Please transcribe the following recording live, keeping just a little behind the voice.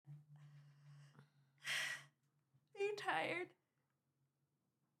tired?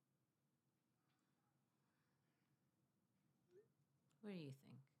 What do you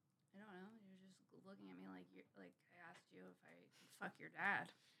think? I don't know. You're just looking at me like I asked you if I could fuck your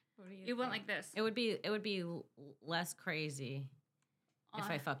dad. What do You went like this. It would be less crazy if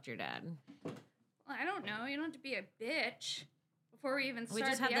I fucked your dad. Well, I don't know. You don't have to be a bitch before we even start. We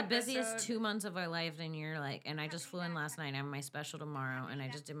just had the busiest episode. 2 months of our life, and you're like, and I just flew in last night. I have my special tomorrow, and I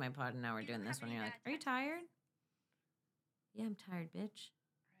just did my pod, and now we're doing this one. You're like, are you tired? Yeah, I'm tired, bitch.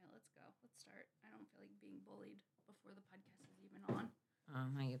 All right, let's go. Let's start. I don't feel like being bullied before the podcast is even on. Oh,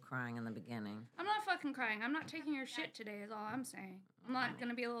 now you're crying in the beginning. I'm not fucking crying. I'm not taking your shit today is all I'm saying. I'm not going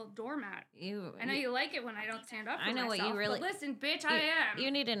to be a little doormat. I know you like it when I don't stand up for I know myself, what you really... but listen, bitch, I am. You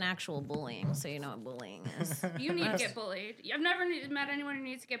need an actual bullying, so you know what bullying is. You need to get bullied. I've never met anyone who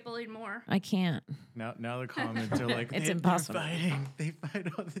needs to get bullied more. I can't. Now the comments are like, it's impossible. They're fighting. They fight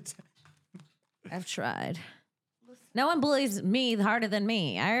all the time. I've tried. No one bullies me harder than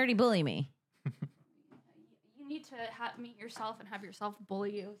me. I already bully me. You need to meet yourself and have yourself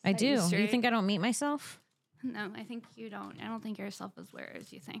bully you. I do. You think I don't meet myself? No, I think you don't. I don't think you're as self-aware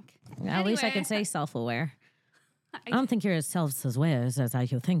as you think. At least I can say self-aware. I don't think you're as self-aware as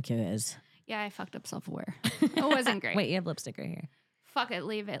you think you is. Yeah, I fucked up self-aware. It wasn't great. Wait, you have lipstick right here. Fuck it,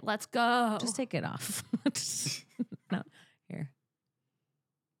 leave it. Let's go. Just take it off. No, here.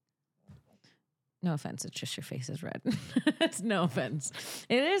 No offense, it's just your face is red. It's no offense.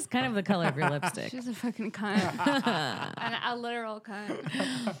 It is kind of the color of your lipstick. She's a fucking cunt. a literal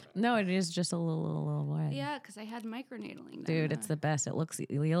cunt. No, it is just a little red. Yeah, because I had microneedling. Dude, it's the best.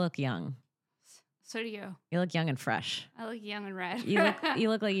 You look young. So do you. You look young and fresh. I look young and red. You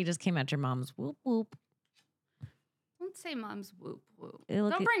look like you just came out your mom's whoop whoop. Don't say mom's whoop whoop.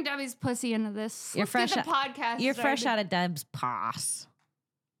 Don't bring Debbie's pussy into this. You're Let's fresh. get the podcast You're started. fresh out of Deb's paws.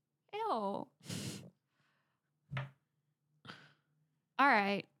 Ew. All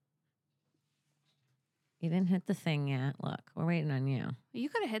right. You didn't hit the thing yet. Look, we're waiting on you. You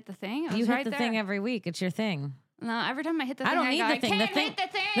could have hit the thing. You hit the thing every week. It's your thing. No, every time I hit the thing, I don't need the thing. I can't hit the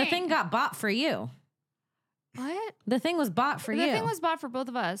thing. The thing got bought for you. What? The thing was bought for you. The thing was bought for both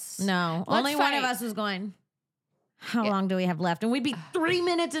of us. No, only one of us was going. How long do we have left? And we'd be 3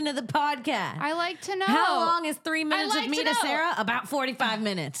 minutes into the podcast. I like to know. How long is 3 minutes with me to Sarah? About 45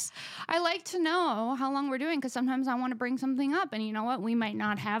 minutes. I like to know how long we're doing because sometimes I want to bring something up. And you know what? We might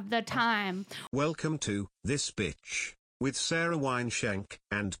not have the time. Welcome to This Bitch with Sarah Wineshank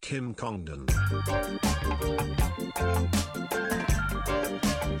and Kim Congdon.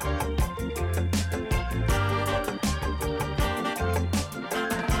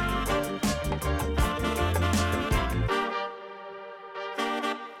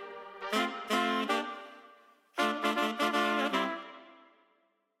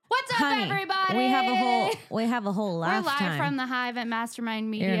 Honey, everybody? We have a whole laugh We're live time. from the Hive at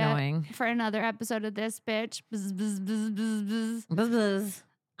Mastermind Media. You're annoying. For another episode of This Bitch. Bzz, bzz, bzz, bzz, bzz. Buzz, buzz.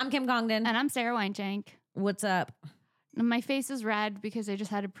 I'm Kim Congdon. And I'm Sarah Wineshank. What's up? My face is red because I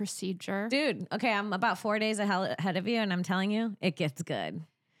just had a procedure. Dude, okay, I'm about 4 days ahead of you, and I'm telling you, it gets good.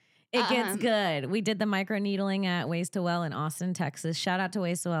 It gets good. We did the microneedling at Ways to Well in Austin, Texas. Shout out to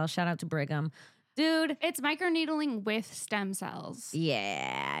Ways to Well. Shout out to Brigham. Dude. It's microneedling with stem cells.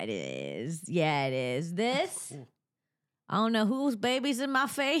 Yeah, it is. Yeah, it is. This, I don't know whose baby's in my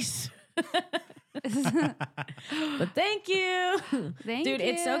face. But thank you. Thank Dude, you.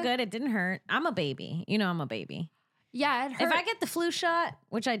 it's so good. It didn't hurt. I'm a baby. You know I'm a baby. Yeah, it hurt. If I get the flu shot,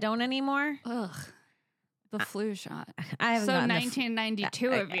 which I don't anymore. Ugh. The flu shot. I haven't so gotten 1992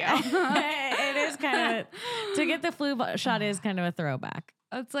 of you. It is kind of, to get the flu shot is kind of a throwback.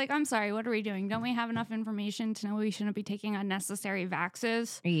 It's like, I'm sorry, what are we doing? Don't we have enough information to know we shouldn't be taking unnecessary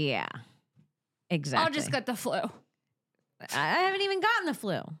vaxes? Yeah, exactly. I'll just get the flu. I haven't even gotten the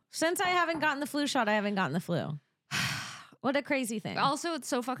flu. Since I haven't gotten the flu shot, I haven't gotten the flu. What a crazy thing. Also, it's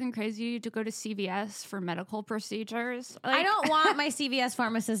so fucking crazy to go to CVS for medical procedures. Like, I don't want my CVS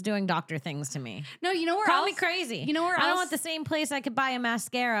pharmacist doing doctor things to me. No, you know where Call else? me crazy. You know where else? I don't want the same place I could buy a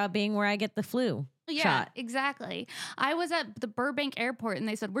mascara being where I get the flu shot. Exactly. I was at the Burbank airport and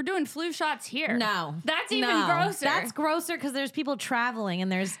they said, we're doing flu shots here. No. That's even grosser. That's grosser because there's people traveling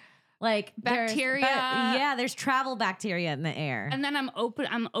and there's like bacteria. There's travel bacteria in the air. And then I'm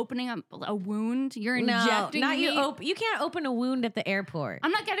opening up a wound. You're injecting me. You can't open a wound at the airport.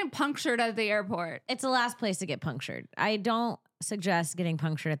 I'm not getting punctured at the airport. It's the last place to get punctured. I don't suggest getting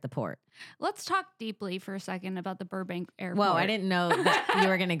punctured at the port. Let's talk deeply for a second about the Burbank airport. Whoa, I didn't know that you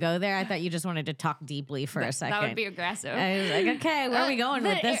were going to go there. I thought you just wanted to talk deeply for a second. That would be aggressive. I was like, okay, where are we going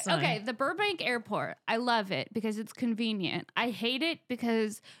with this one? Okay, the Burbank airport. I love it because it's convenient. I hate it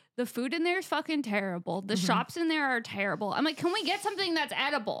because the food in there is fucking terrible. The shops in there are terrible. I'm like, can we get something that's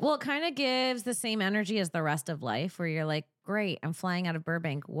edible? Well, it kind of gives the same energy as the rest of life where you're like, great, I'm flying out of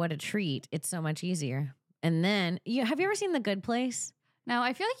Burbank. What a treat. It's so much easier. And then, have you ever seen The Good Place? No,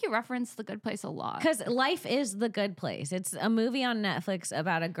 I feel like you reference The Good Place a lot. Because life is The Good Place. It's a movie on Netflix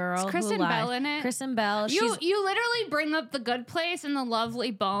about a girl. Is Kristen Bell in it? Kristen Bell. You literally bring up The Good Place and The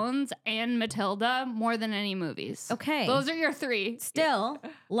Lovely Bones and Matilda more than any movies. Okay. Those are your three. Still,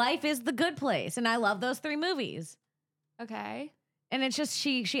 life is The Good Place. And I love those three movies. Okay. And it's just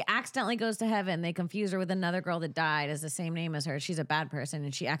she accidentally goes to heaven. They confuse her with another girl that died as the same name as her. She's a bad person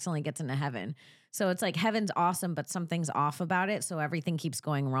and she accidentally gets into heaven. So it's like heaven's awesome, but something's off about it. So everything keeps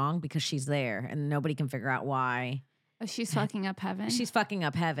going wrong because she's there and nobody can figure out why. Oh, she's fucking up heaven. She's fucking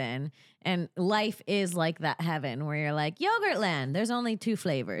up heaven. And life is like that heaven where you're like, Yogurtland, there's only 2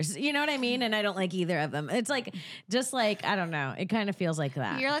 flavors. You know what I mean? And I don't like either of them. It's like, just like, I don't know. It kind of feels like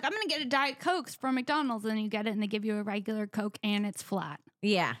that. You're like, I'm going to get a Diet Coke from McDonald's. And you get it and they give you a regular Coke and it's flat.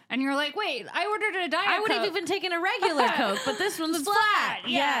 Yeah. And you're like, wait, I ordered a Diet Coke. I would have even taken a regular Coke, but this one's flat.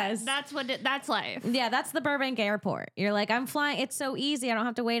 Yeah, Yes. that's life. Yeah, that's the Burbank airport. You're like, I'm flying. It's so easy. I don't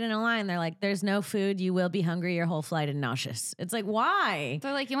have to wait in a line. They're like, there's no food. You will be hungry your whole flight and nauseous. It's like, why?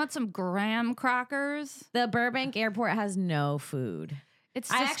 They're like, you want some graham crackers? The Burbank airport has no food. It's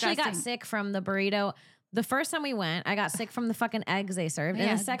I disgusting. actually got sick from the burrito. The first time we went, I got sick from the fucking eggs they served.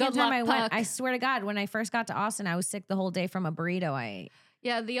 Yeah, And the second good time luck, I went, Puck. I swear to God, when I first got to Austin, I was sick the whole day from a burrito I ate.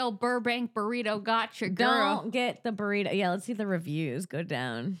 Yeah, the old Burbank burrito got your girl. Don't get the burrito. Yeah, let's see the reviews go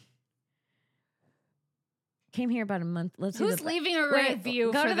down. Came here about a month. Let's see. Who's leaving a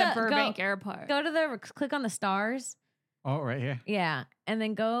review for the Burbank airport? Go to click on the stars. Oh, right here. Yeah. And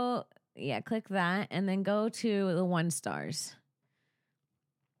then click that and then go to the 1 stars.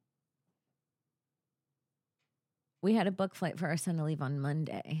 We had a book flight for our son to leave on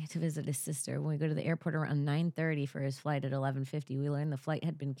Monday to visit his sister. When we go to the airport around 9:30 for his flight at 11:50, we learned the flight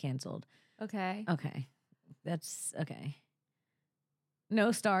had been canceled. Okay. Okay. That's okay.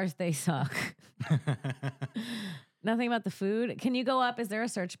 No stars, they suck. Nothing about the food. Can you go up? Is there a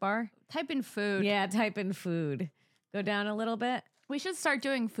search bar? Type in food. Yeah, type in food. Go down a little bit. We should start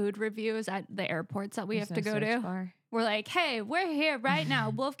doing food reviews at the airports that we There's have to no go search to. bar. We're like, hey, we're here right now.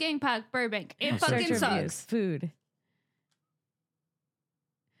 Wolfgang Park, Burbank. It Search fucking Search sucks. reviews. Food.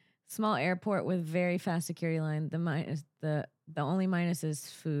 Small airport with very fast security line. The only minus is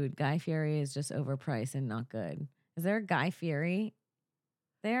food. Guy Fieri is just overpriced and not good. Is there a Guy Fieri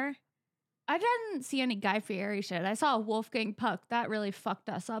there? I didn't see any Guy Fieri shit. I saw Wolfgang Puck. That really fucked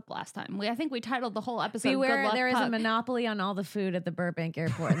us up last time. I think we titled the whole episode Beware, Good Luck, there is Puck. a monopoly on all the food at the Burbank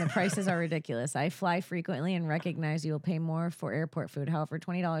airport, and the prices are ridiculous. I fly frequently and recognize you will pay more for airport food. However,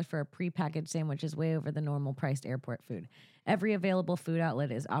 $20 for a prepackaged sandwich is way over the normal priced airport food. Every available food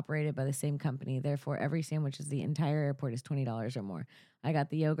outlet is operated by the same company. Therefore, every sandwich is the entire airport is $20 or more. I got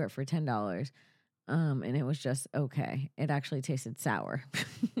the yogurt for $10, and it was just okay. It actually tasted sour.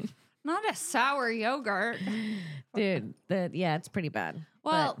 Not a sour yogurt. Dude, it's pretty bad.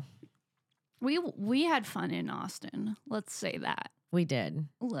 Well, we had fun in Austin. Let's say that. We did.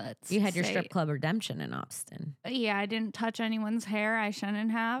 Let's. You had your say- strip club redemption in Austin. Yeah, I didn't touch anyone's hair. I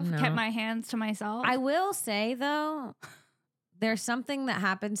shouldn't have. No. Kept my hands to myself. I will say though, there's something that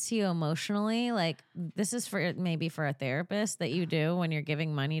happens to you emotionally. Like this is maybe for a therapist that you do when you're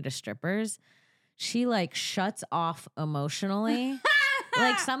giving money to strippers. She like shuts off emotionally.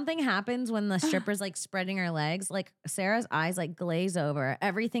 Like something happens when the stripper's like spreading her legs. Like Sarah's eyes like glaze over.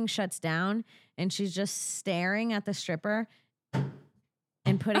 Everything shuts down and she's just staring at the stripper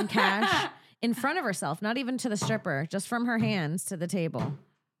and putting cash in front of herself, not even to the stripper, just from her hands to the table.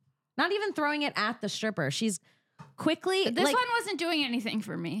 Not even throwing it at the stripper. She's quickly. This one wasn't doing anything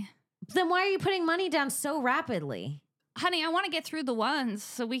for me. Then why are you putting money down so rapidly? Honey, I want to get through the ones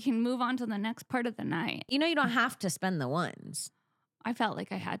so we can move on to the next part of the night. You know you don't have to spend the ones. I felt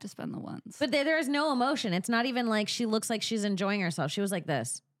like I had to spend the ones. But there is no emotion. It's not even like she looks like she's enjoying herself. She was like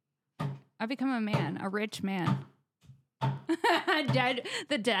this. I've become a man, a rich man.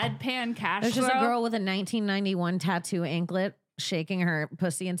 The deadpan cash There's just a throw. girl with a 1991 tattoo anklet shaking her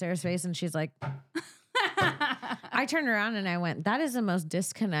pussy in Sarah's face, and she's like, I turned around and I went, that is the most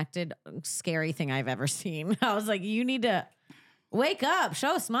disconnected, scary thing I've ever seen. I was like, you need to Wake up,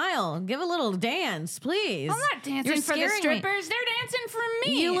 show a smile, give a little dance, please. I'm not dancing You're for the scaring me. strippers. They're dancing for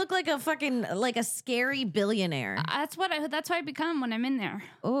me. You look like a fucking like a scary billionaire. That's what I become when I'm in there.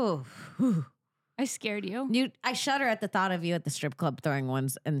 Oh, I scared you. I shudder at the thought of you at the strip club throwing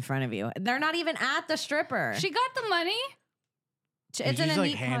ones in front of you. They're not even at the stripper. She got the money. Did It's you in just a like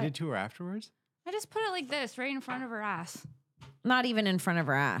neat hand pot. it to her afterwards? I just put it like this, right in front of her ass. Not even in front of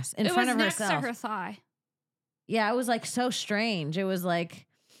her ass. In It front was of next herself. to her thigh. Yeah, it was like so strange. It was like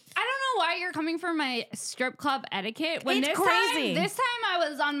I don't know why you're coming for my strip club etiquette. When It's crazy. This time I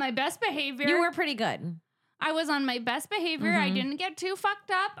was on my best behavior. you were pretty good. I was on my best behavior. I Mhm. didn't get too fucked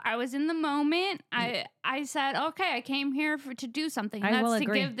up. I was in the moment. I said, okay, I came here to do something. I That's will to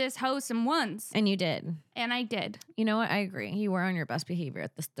agree. give this host some ones. And you did. And I did. You know what? I agree. You were on your best behavior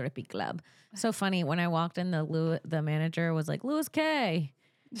at the strippy club. So funny. When I walked in, the manager was like, Louis K.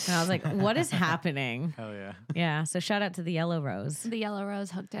 And I was like, what is happening? Hell yeah. Yeah. So shout out to the Yellow Rose. The Yellow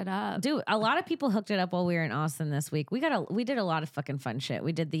Rose hooked it up. Dude, a lot of people hooked it up while we were in Austin this week. We did a lot of fucking fun shit.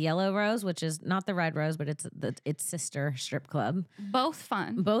 We did the Yellow Rose, which is not the Red Rose, but its sister strip club. Both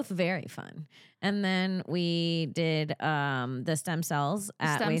fun. Both very fun. And then we did the stem cells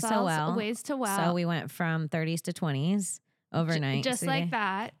at Stem Ways to cells, Well. Ways to Well. So we went from 30s to 20s overnight. Just sweetie. like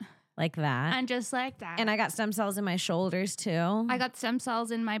that. Like that. And just like that. And I got stem cells in my shoulders too. I got stem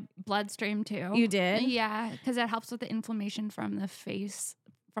cells in my bloodstream too. You did? Yeah, because that helps with the inflammation from the face,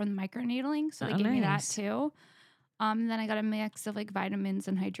 from the microneedling. So they Oh, gave me that nice. too. Then I got a mix of like vitamins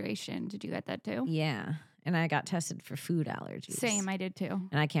and hydration. Did you get that too? Yeah. And I got tested for food allergies. Same, I did too.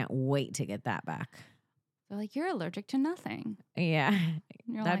 And I can't wait to get that back. They're like, you're allergic to nothing. Yeah.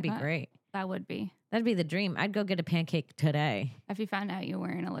 You're That'd like, be "What?" great. That would be. That'd be the dream. I'd go get a pancake today. If you found out you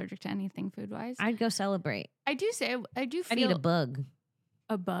weren't allergic to anything food wise. I'd go celebrate. I do feel I'd eat a bug.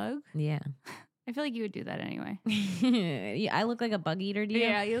 a bug. Yeah. I feel like you would do that anyway. Yeah, I look like a bug eater, do you?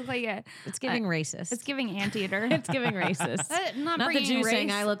 Yeah, you look like It's giving racist. it's giving anteater. It's giving racist. Not Not the bringing Jew saying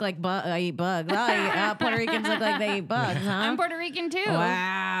race. I look like I eat bugs. Puerto Ricans look like they eat bugs, huh? I'm Puerto Rican too.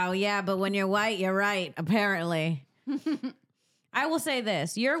 Wow, yeah, but when you're white, you're right, apparently. I will say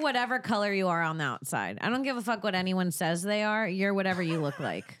this. You're whatever color you are on the outside. I don't give a fuck what anyone says they are. You're whatever you look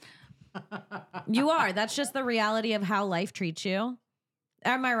like. You are. That's just the reality of how life treats you.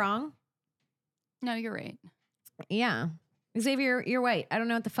 Am I wrong? No, you're right. Yeah. Xavier, you're white. I don't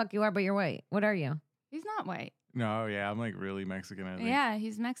know what the fuck you are, but you're white. What are you? He's not white. No, yeah, I'm like really Mexican, I think. Yeah,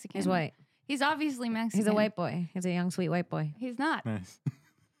 he's Mexican. He's white. He's obviously Mexican. He's a white boy. He's a young, sweet white boy. He's not. Nice.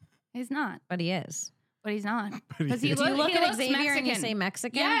 He's not. But he is. But he's not. But he Because he, is. Do you look he at looks Xavier Mexican. and you say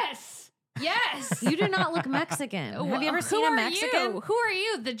Mexican? Yes. Yes. You do not look Mexican. Have you ever seen a Mexican? Who are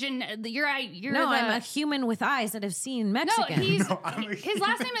you? You're No, the, I'm a human with eyes that have seen Mexican. No, he's No, I'm a- his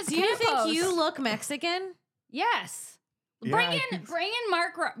last name is Do you think Campos. you look Mexican? Yes. Yeah, bring I in think so.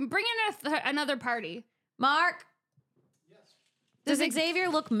 Mark. Bring in another party. Mark? Does Does Xavier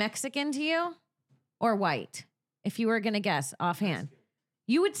look Mexican to you? Or white? If you were going to guess offhand.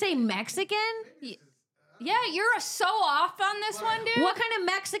 You would say Mexican? Yeah, you're so off on this one, dude. What kind of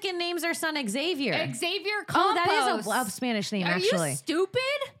Mexican names are son Xavier? Xavier Campos. Oh, that is a Spanish name, Are actually. you stupid?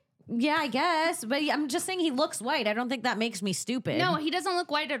 Yeah, I guess. But I'm just saying he looks white. I don't think that makes me stupid. No, he doesn't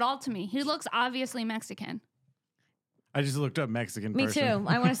look white at all to me. He looks obviously Mexican. I just looked up Mexican Me person. too.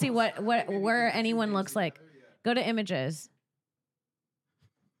 I want to see where anyone looks like. Go to images.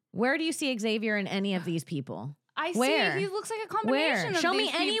 Where do you see Xavier in any of these people? I Where? see. He looks like a combination Where? of Show me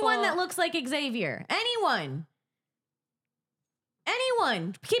these anyone people. that looks like Xavier. Anyone.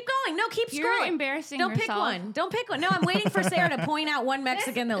 Anyone. Keep going. No, keep You're scrolling. embarrassing Don't pick yourself. one. Don't pick one. No, I'm waiting for Sarah to point out one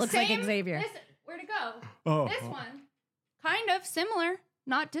Mexican that looks like Xavier. Where'd it go? Oh, This oh. one. Kind of similar.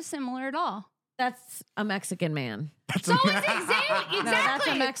 Not dissimilar at all. That's a Mexican man. So is Xavier. Exactly. that's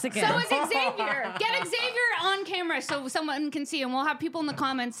a Mexican. So is Xavier. Get Xavier on camera so someone can see him. We'll have people in the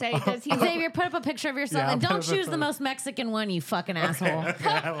comments say, does he look... Xavier, put up a picture of yourself Yeah, and I'll don't put up a choose the photo. most Mexican one, you fucking asshole. Okay,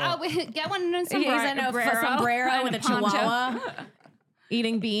 I will. Get one in a He's in a sombrero and with a poncho. chihuahua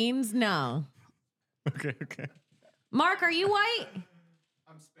eating beans. No. Okay, okay. Mark, are you white?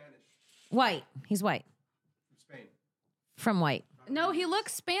 I'm Spanish. White. He's white. From Spain. From white. No, he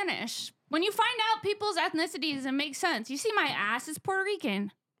looks Spanish. When you find out people's ethnicities, it makes sense. You see, my ass is Puerto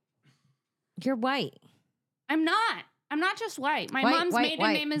Rican. You're white. I'm not. I'm not just white. My White, mom's white, maiden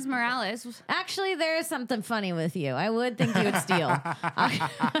white. name is Morales. Actually, there is something funny with you. I would think you would steal.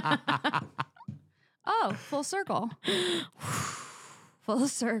 Oh, full circle. Full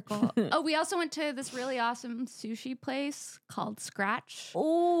circle. Oh, we also went to this really awesome sushi place called Scratch.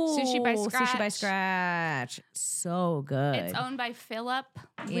 Oh, Sushi by Sushi by Scratch. Scratch. So good. It's owned by Philip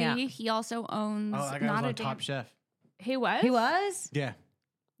Lee. Yeah. He also owns Oh, that guy not was a on damn. Top Chef. He was? He was? Yeah.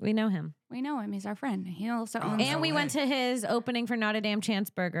 We know him. We know him. He's our friend. He also owns And we went to his opening for Not a Damn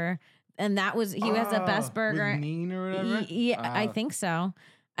Chance Burger. And that was, he has the best burger. With Neen or whatever? Yeah, I think so.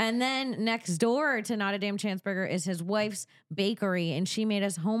 And then next door to Not a Damn Chance Burger is his wife's bakery. And she made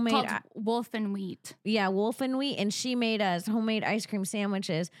us homemade. called Wolf and Wheat. Yeah, Wolf and Wheat. And she made us homemade ice cream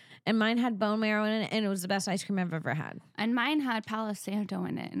sandwiches. And mine had bone marrow in it. And it was the best ice cream I've ever had. And mine had Palo Santo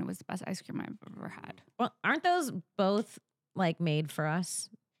in it. And it was the best ice cream I've ever had. Well, aren't those both like made for us?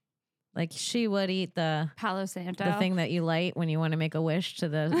 Like she would eat the Palo Santo. the thing that you light when you want to make a wish to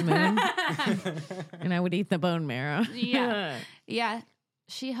the moon. And I would eat the bone marrow. Yeah. Yeah.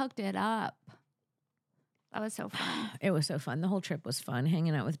 She hooked it up. That was so fun. It was so fun. The whole trip was fun.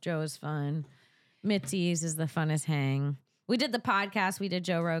 Hanging out with Joe was fun. Mitzi's is the funnest hang. We did the podcast. We did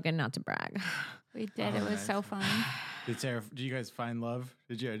Joe Rogan, not to brag. We did. It was so fun. Did you guys find love?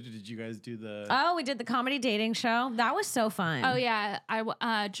 Did you guys do the? Oh, we did the comedy dating show. That was so fun. Oh, yeah.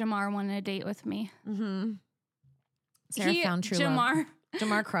 Jamar wanted a date with me. Mm-hmm. Sarah found true love.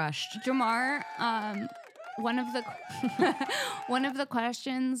 Jamar crushed. Jamar, one of the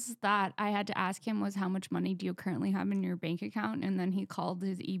questions that I had to ask him was, how much money do you currently have in your bank account? And then he called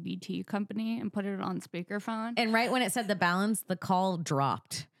his EBT company and put it on speakerphone. And right when it said the balance, the call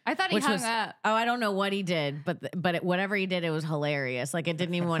dropped. I thought he hung up. Oh, I don't know what he did, but whatever he did, it was hilarious. Like it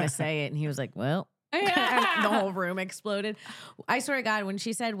didn't even want to say it, and he was like, "Well," and the whole room exploded. I swear to God, when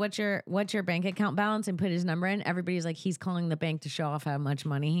she said, "What's your bank account balance?" and put his number in, everybody's like, "He's calling the bank to show off how much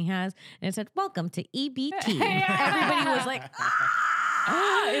money he has," and it said, "Welcome to EBT." Everybody was like,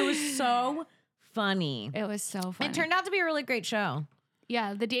 "Ah!" It was so funny. It was so funny. It turned out to be a really great show.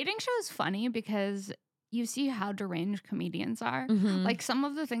 Yeah, the dating show is funny because you see how deranged comedians are. Mhm. Like some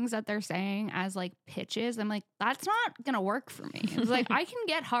of the things that they're saying as like pitches, I'm like, that's not gonna work for me. It's like I can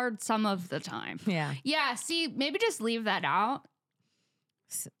get hard some of the time. Yeah. Yeah, see, maybe just leave that out.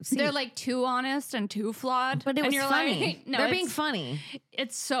 See, They're like too honest and too flawed. but it and was you're funny. Like, no, They're being it's- funny.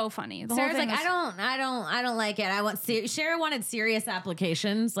 It's so funny. The Sarah's whole like, thing I don't like it. I want Sarah wanted serious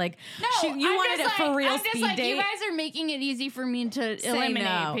applications. Like, No, you I'm wanted just it for real I'm just speed like, date. you guys are making it easy for me to Say eliminate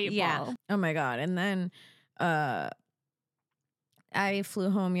no. people. Yeah. Oh my God. And then I flew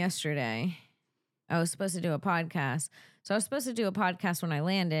home yesterday. I was supposed to do a podcast. So I was supposed to do a podcast when I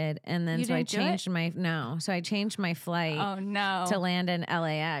landed, and then You so I didn't do it? changed my flight Oh no. to land in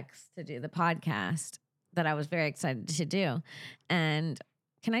LAX to do the podcast that I was very excited to do. And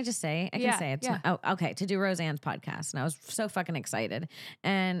can I just say, I can Yeah, say it's yeah. okay, to do Roseanne's podcast. And I was so fucking excited.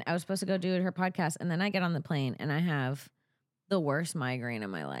 And I was supposed to go do her podcast. And then I get on the plane and I have the worst migraine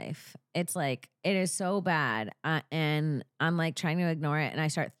in my life. It's like, it is so bad. And I'm like trying to ignore it. And I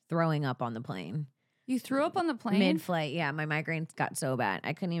start throwing up on the plane. You threw up on the plane? Mid-flight, yeah. My migraines got so bad.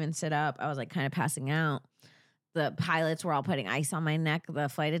 I couldn't even sit up. I was like kind of passing out. The pilots were all putting ice on my neck. The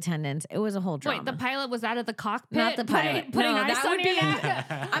flight attendants. It was a whole drama. Wait, the pilot was out of the cockpit? Not the pilot. Putting No, ice that on would your be- neck?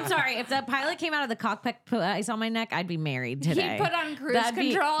 I'm sorry. If the pilot came out of the cockpit, put ice on my neck, I'd be married today. He put on cruise That'd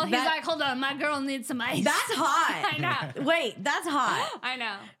be- control. He's that- like, hold on, my girl needs some ice. That's hot. I know. Wait, that's hot. I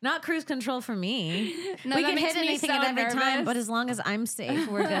know. Not cruise control for me. No, We that can makes hit me anything so at every time, nervous. but as long as I'm safe,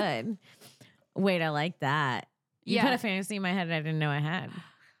 we're good. Wait, I like that. You Yeah. put a fantasy in my head I didn't know I had.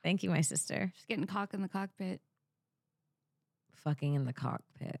 Thank you, my sister. Just getting cock in the cockpit. Fucking in the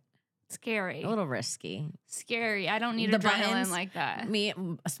cockpit. Scary. A little risky. Scary. I don't need The adrenaline buttons, like that. Me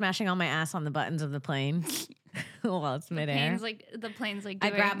smashing on my ass on the buttons of the plane while it's midair. The plane's like I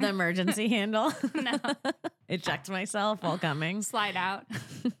doing, grab the emergency handle. No. Eject myself while coming. slide out.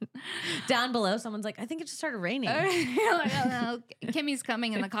 Down below, someone's like, I think it just started raining. You're like, oh no, Kimmy's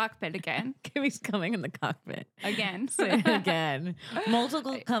coming in the cockpit again. Kimmy's coming in the cockpit. Again. Say it again.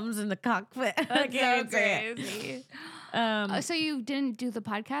 Multiple comes in the cockpit. I That's so can't say it. crazy. Um, So you didn't do the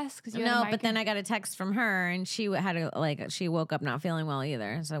podcast because you no, but then I got a text from her, and she had she woke up not feeling well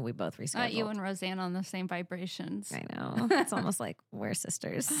either. So we both rescheduled. you and Roseanne on the same vibrations. I know. It's almost like we're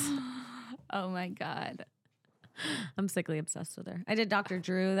sisters. Oh my god. I'm sickly obsessed with her. I did Dr.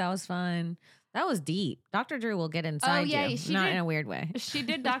 Drew. That was fun. That was deep. Dr. Drew will get inside yeah, you, she not did- in a weird way. She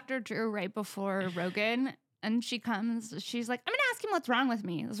did Dr. Drew right before Rogan, and she comes. She's like, "I'm gonna ask him what's wrong with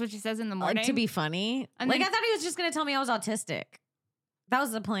me." That's what she says in the morning. Like to be funny. And Like then- I thought he was just gonna tell me I was autistic. That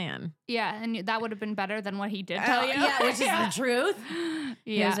was the plan. yeah, and that would have been better than what he did tell you. Yeah, which is the truth.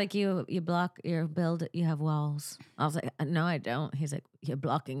 He Yeah. was like, you block your build, you have walls. I was like, no, I don't. He's like, you're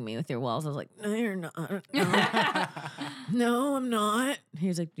blocking me with your walls. I was like, no, you're not. No, no, I'm not. He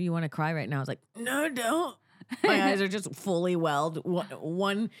was like, do you want to cry right now? I was like, no, don't. My eyes are just fully welled.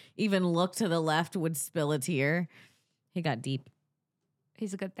 One even look to the left would spill a tear. He got deep.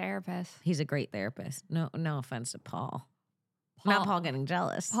 He's a good therapist. He's a great therapist. No offense to Paul. Not Paul getting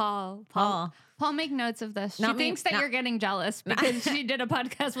jealous. Paul, make notes of this. She Not me- thinks that not- you're getting jealous because she did a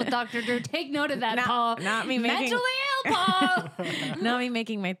podcast with Dr. Drew. Take note of that, Paul. Not me making Mentally ill, Paul. not me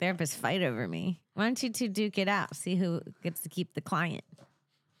making my therapist fight over me. Why don't you two duke it out? See who gets to keep the client.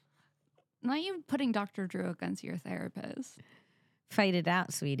 Not you putting Dr. Drew against your therapist. Fight it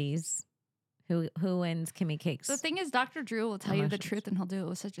out, sweeties. Who wins Kimmy Cakes? The thing is, Dr. Drew will tell you the Emotions. truth and he'll do it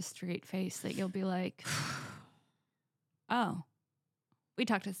with such a straight face that you'll be like, oh, we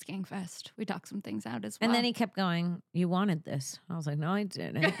talked at Skankfest. We talked some things out as well. And then he kept going, you wanted this. I was like, no, I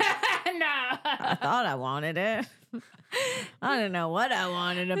didn't. I thought I wanted it. I don't know what I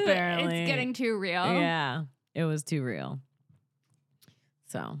wanted, apparently. It's getting too real. Yeah, it was too real.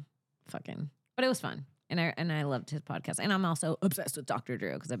 So, but it was fun. And I loved his podcast. And I'm also obsessed with Dr.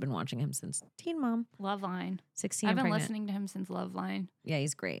 Drew because I've been watching him since Teen Mom. Loveline. 16 I've been pregnant. listening to him since Loveline. Yeah,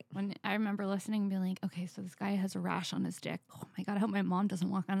 he's great. When I remember listening and being like, okay, so this guy has a rash on his dick. Oh my God, I hope my mom doesn't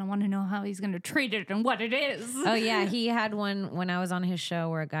walk on. I want to know how he's going to treat it and what it is. Oh, yeah. He had one when I was on his show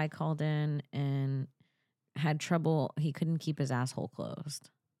where a guy called in and had trouble. He couldn't keep his asshole closed.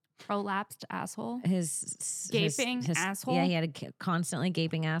 Prolapsed asshole. His Gaping asshole? Yeah, he had a constantly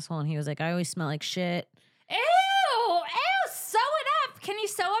gaping asshole. And he was like, I always smell like shit. Ew, sew it up. Can you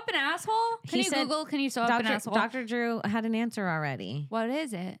sew up an asshole? Can you Google, can you sew up an asshole? Dr. Drew had an answer already. What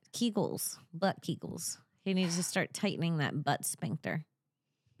is it? Kegels, butt Kegels. He needs to start tightening that butt sphincter.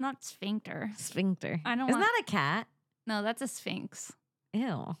 Not sphincter. Sphincter. I don't Isn't want- that a cat? No, that's a sphinx.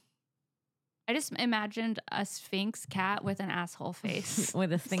 Ew. I just imagined a sphinx cat with an asshole face.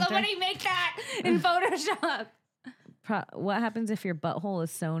 With a sphincter. Somebody make that in Photoshop. What happens if your butthole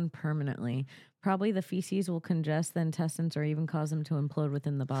is sewn permanently? Probably the feces will congest the intestines or even cause them to implode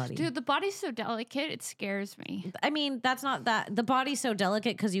within the body. Dude, the body's so delicate, it scares me. I mean, that's not that. The body's so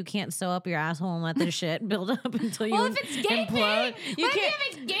delicate because you can't sew up your asshole and let the shit build up until you Well, if it's gaping, implode. You what can't. if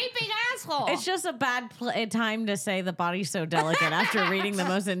it's gaping asshole? It's just a bad time to say the body's so delicate after reading the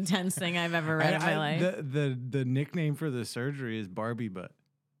most intense thing I've ever read in my life. The nickname for the surgery is Barbie butt.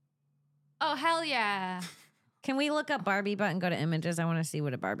 Oh, hell yeah. Can we look up Barbie butt and go to images? I want to see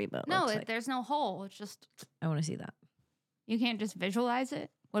what a Barbie butt No, looks like. there's no hole. It's just, I want to see that. you can't just visualize it.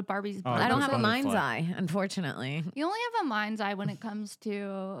 What Barbie's Oh, I don't the have a mind's butterfly. eye, unfortunately. You only have a mind's eye when it comes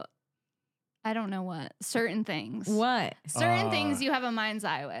to, I don't know what, certain things. What? Certain things you have a mind's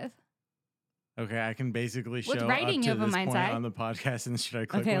eye with. Okay, I can basically show With writing, up you to have a this mind's point eye. on the podcast, and should I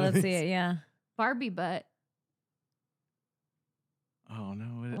click Okay, one of let's see these? it. Yeah. Barbie butt. Oh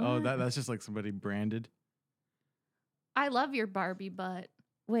no! What? That's just like somebody branded. I love your Barbie butt.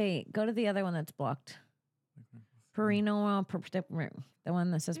 Wait, go to the other one that's blocked. Perineal, the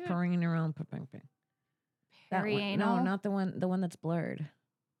one that says Yeah. perineal. That one. Perianal. No, not the one that's blurred.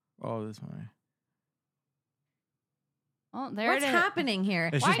 Oh, this one. Oh, there What's it is. happening here?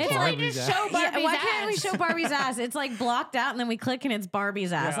 It's Why just can't we Barbie's just ass. show Barbie's why ass? can't we show Barbie's ass? It's like blocked out, and then we click, and it's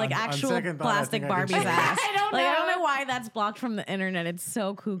Barbie's ass, Yeah, like on actual second thought, I plastic think I can Barbie's show it. ass. I don't Like I don't know. know why that's blocked from the internet. It's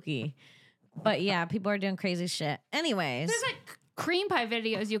so kooky. But yeah, people are doing crazy shit. Anyways, There's like cream pie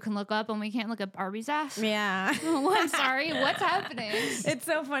videos you can look up, and we can't look at Barbie's ass. yeah. Oh, I'm sorry. What's happening? It's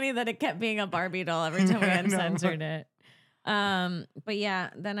so funny that it kept being a Barbie doll every time we I know. uncensored it. But yeah,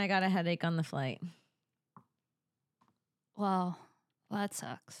 then I got a headache on the flight. Well, that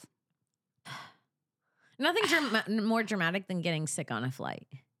sucks. Nothing more dramatic than getting sick on a flight.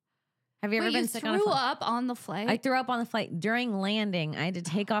 Have you ever Wait, been you sick on a threw flight? up on the flight? I threw up on the flight during landing. I had to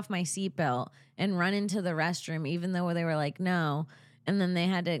take off my seatbelt and run into the restroom, even though they were like, no. And then they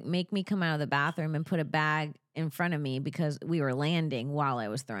had to make me come out of the bathroom and put a bag in front of me because we were landing while I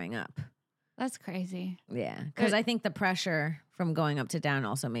was throwing up. That's crazy. Yeah. Because Good. I think the pressure from going up to down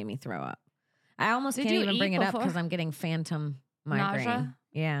also made me throw up. I almost Did can't you even eat bring it up before? because I'm getting phantom migraine. Nausea?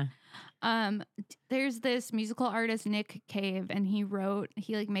 Yeah. There's this musical artist Nick Cave, and he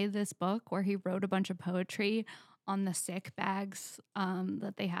made this book where he wrote a bunch of poetry on the sick bags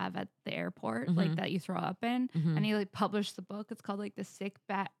that they have at the airport, like Mhm. that you throw up in. Mhm. And he like published the book. It's called like the sick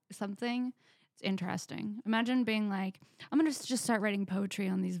bag something. It's interesting. Imagine being like, I'm gonna just start writing poetry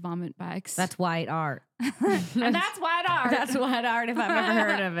on these vomit bags. That's white art. and that's white art. That's white art if I've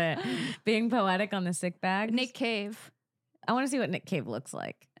ever heard of it. Being poetic on the sick bag. Nick Cave. I want to see what Nick Cave looks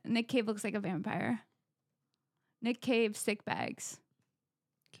like. Nick Cave looks like a vampire. Nick Cave sick bags.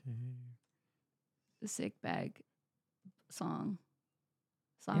 The sick bag songbook.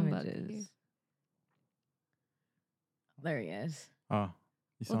 Images. There he is. Oh,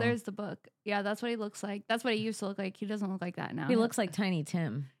 you saw Well, him? there's the book. Yeah, that's what he looks like. That's what he used to look like. He doesn't look like that now. He looks like Tiny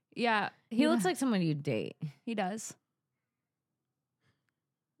Tim. Yeah, He looks like someone you'd date. he does.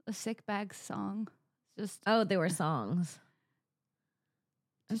 a sick bag song. Just Oh, they were songs.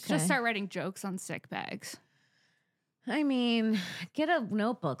 just start writing jokes on sick bags. I mean, get a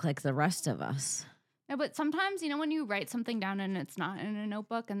notebook like the rest of us. No, but sometimes, when you write something down and it's not in a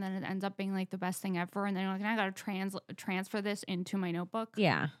notebook and then it ends up being like the best thing ever. And then you're like, I got to transfer this into my notebook.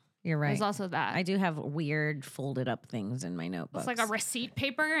 Yeah, you're right. There's also that. I do have weird folded up things in my notebooks. It's like a receipt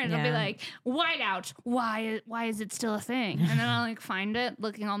paper and it'll be like, whiteout. Why is it still a thing? And then I'll like find it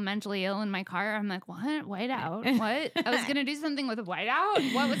looking all mentally ill in my car. I'm like, what? Whiteout? What? I was going to do something with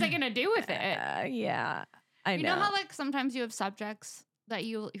whiteout? What was I going to do with it? Yeah, I know. You know how like sometimes you have subjects that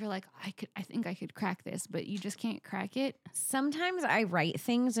you're like, I think I could crack this, but you just can't crack it. Sometimes I write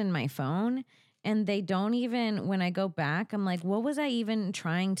things in my phone and they don't even, when I go back, I'm like, what was I even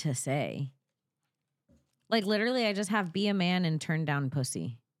trying to say? Like literally I just have be a man and turn down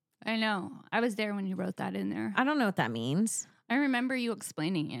pussy. I know. I was there when you wrote that in there. I don't know what that means. I remember you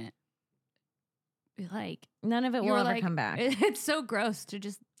explaining it. Like None of it you will were ever like, come back. It's so gross to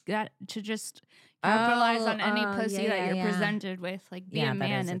just capitalize on any pussy that you're presented with. Like be a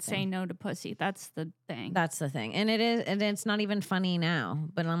man and say no to pussy. That's the thing. That's the thing. And it's not even funny now.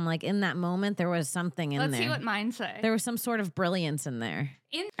 But I'm like, in that moment, there was something in there. Let's see what mine say. There was some sort of brilliance in there.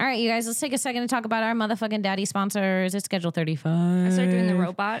 All right, you guys, let's take a second to talk about our motherfucking daddy sponsors. It's Schedule 35. I started doing the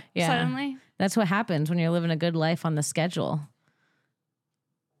robot suddenly. That's what happens when you're living a good life on the schedule.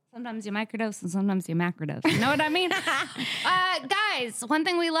 Sometimes you microdose and sometimes you macrodose. You know what I mean? Guys, one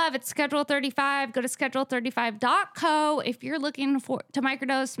thing we love, it's Schedule 35. Go to schedule35.co if you're looking to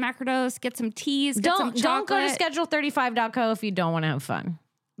microdose, macrodose, get some teas, get some chocolate. Don't go to schedule35.co if you don't want to have fun.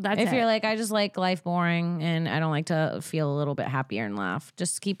 If you're like, I just like life boring and I don't like to feel a little bit happier and laugh,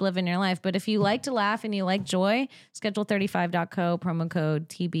 just keep living your life. But if you like to laugh and you like joy, schedule35.co, promo code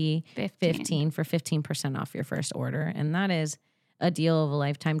TB15 for 15% off your first order. And that is a deal of a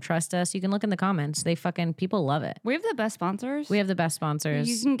lifetime. Trust us. You can look in the comments. People love it. We have the best sponsors. We have the best sponsors.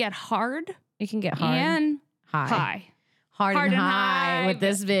 You can get hard. You can get hard and high. Hard and high with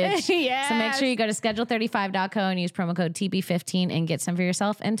this bitch. Yes. So make sure you go to schedule35.co and use promo code TB15 and get some for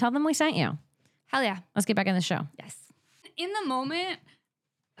yourself and tell them we sent you. Hell yeah. Let's get back in the show. Yes. In the moment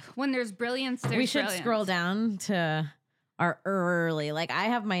when there's brilliance, there's We should brilliance. scroll down to our early, like I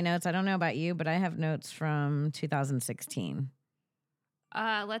have my notes. I don't know about you, but I have notes from 2016.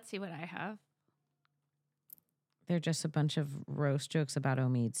 Let's see what I have. They're just a bunch of roast jokes about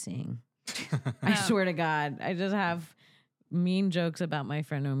Omid seeing. I swear to God, I just have mean jokes about my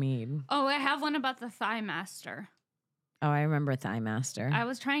friend Omid. Oh, I have one about the Thigh Master. Oh, I remember Thigh Master. I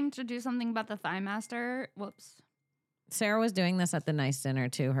was trying to do something about the Thigh Master. Whoops. Sarah was doing this at the nice dinner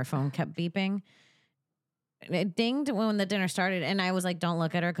too. Her phone kept beeping. It dinged when the dinner started, and I was like, don't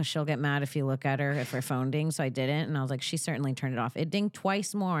look at her because she'll get mad if you look at her if her phone dings. So I didn't, and I was like, she certainly turned it off. It dinged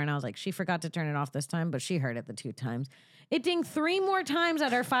twice more, and I was like, she forgot to turn it off this time, but she heard it the 2 times. It dinged 3 more times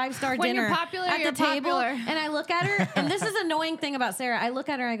at our 5-star When dinner you're popular, at you're the table, popular. and I look at her, and this is the annoying thing about Sarah. I look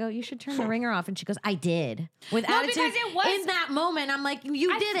at her, I go, you should turn the ringer off, and she goes, I did. With No, attitude. because it was- in that moment, I'm like,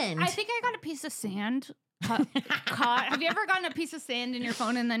 you didn't. I think I got a piece of sand caught. Have you ever gotten a piece of sand in your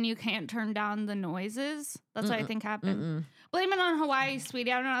phone and then you can't turn down the noises? That's what I think happened. Blame it on Hawaii,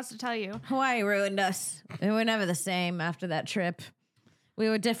 sweetie. I don't know what else to tell you. Hawaii ruined us. We were never the same after that trip. We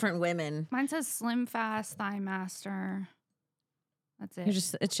were different women. Mine says Slim Fast Thigh Master. That's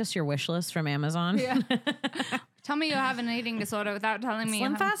it. It's just your wish list from Amazon. Yeah. Tell me you have an eating disorder without telling me.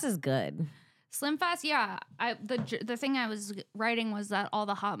 Slim Fast is good. Slim Fast, yeah. The thing I was writing was that all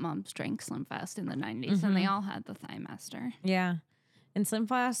the hot moms drank Slim Fast in the 90s and they all had the Thigh Master. Yeah. And Slim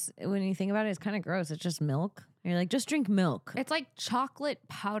Fast, when you think about it, it's kind of gross. It's just milk. You're like, just drink milk. It's like chocolate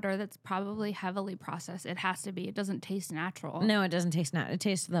powder that's probably heavily processed. It has to be. It doesn't taste natural. No, it doesn't taste natural. It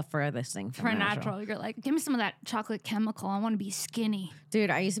tastes the furthest thing from For natural. You're like, give me some of that chocolate chemical. I want to be skinny. Dude,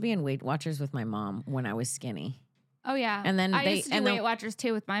 I used to be in Weight Watchers with my mom when I was skinny. Oh, yeah. And then I used to do Weight Watchers,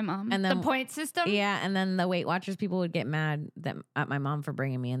 too, with my mom. And then, the point system? Yeah, and then the Weight Watchers people would get mad at my mom for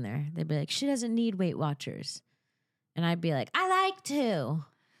bringing me in there. They'd be like, she doesn't need Weight Watchers. And I'd be like, I like to.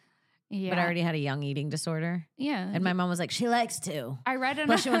 Yeah. But I already had a young eating disorder. Yeah. And my mom was like, she likes to. I read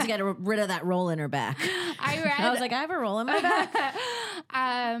Plus, she wants to get rid of that roll in her back. I was like, I have a roll in my back.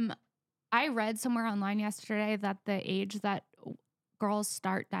 I read somewhere online yesterday that the age that girls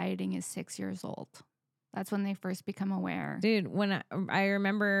start dieting is 6 years old. That's when they first become aware. Dude, when I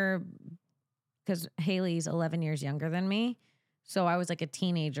remember, because Haley's 11 years younger than me. So I was like a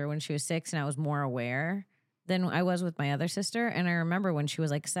teenager when she was 6 and I was more aware than I was with my other sister. And I remember when she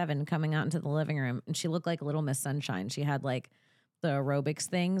was like 7 coming out into the living room and she looked like Little Miss Sunshine. She had like the aerobics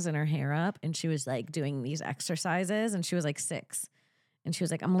things and her hair up and she was like doing these exercises and she was like 6. And she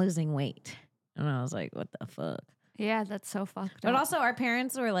was like, I'm losing weight. And I was like, what the fuck? Yeah, that's so fucked But up. also our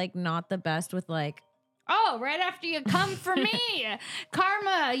parents were like not the best with like, Oh, right after you come for me.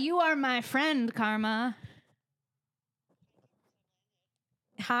 Karma, you are my friend, Karma.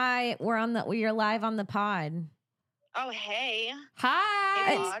 hi, we're live on the pod. Oh, hey. Hi.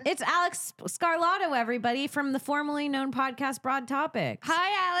 Hey, It's, Pod. it's Alex Scarlato, everybody, from the formerly known podcast Broad Topics.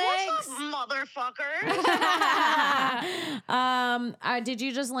 Hi, Alex. What's up, motherfucker? Did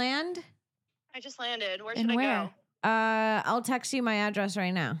you just land? I just landed. Where And should where? I go? I'll text you my address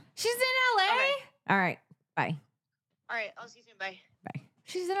right now. She's in LA. Okay. All right. Bye. All right. I'll see you soon. Bye.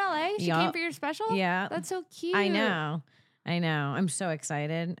 She's in LA. She Yup. came for your special. Yeah. That's so cute. I know. I'm so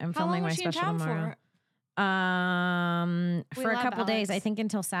excited. I'm How long filming my was she in special town tomorrow. for? For a love couple days, I Alex. think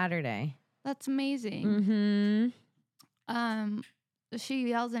until Saturday. That's amazing. Mm-hmm. She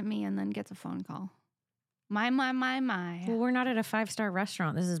yells at me and then gets a phone call. My. Well, we're not at a 5-star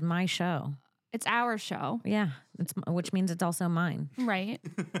restaurant. This is my show. It's our show, Yeah, which means it's also mine, right?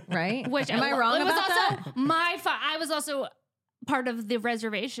 right? Which Am I wrong it was about also that? my. I was also part of the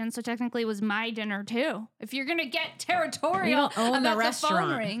reservation, so technically it was my dinner too. If you're gonna get territorial You don't own the about the phone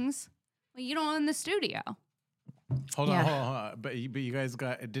restaurant. rings, well, you don't own the studio. Hold Yeah. on, hold on. But you guys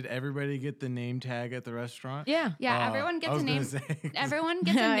did everybody get the name tag at the restaurant? Yeah. Yeah, Oh, everyone I gets a was gonna name. say- Everyone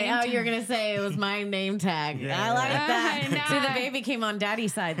gets a name. tag. You're gonna say it was my name tag. Yeah. I like that. Nah. See, the baby came on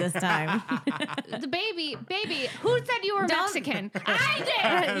daddy's side this time. The baby. Who said you were Don't- Mexican? I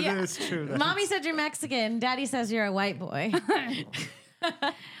did. Yeah. That's true. That's Mommy said you're Mexican. Daddy says you're a white boy.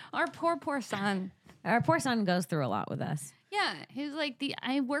 Our poor son. Our poor son goes through a lot with us. Yeah, he's like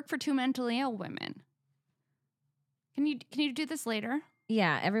I work for 2 mentally ill women. Can you do this later?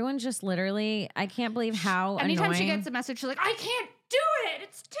 Yeah, everyone's just literally. I can't believe how Anytime annoying. she gets a message, she's like, I can't do it.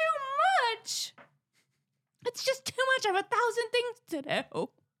 It's too much. It's just too much. I have 1,000 things to do.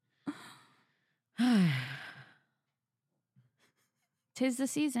 Tis the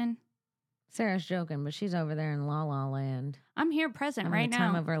season. Sarah's joking, but she's over there in La La Land. I'm here present Having right the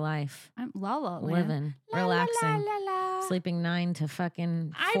time now. of her life, I'm la la land. living, La, la, relaxing, la, la, la. sleeping 9 to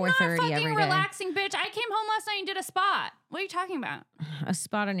fucking I'm not 4:30 fucking every day. relaxing, bitch. I came home last night and did a spot. What are you talking about? A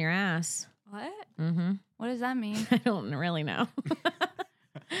spot on your ass. What? Mm-hmm. What does that mean? I don't really know.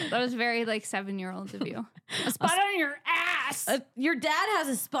 That was very like 7-year-olds of you. A spot on your ass. Your dad has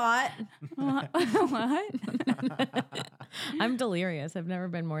a spot. What? I'm delirious. I've never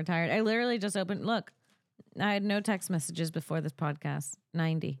been more tired. I literally just opened. Look, I had no text messages before this podcast.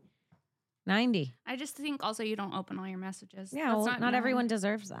 90. I just think also you don't open all your messages. Yeah, That's well, not normal. everyone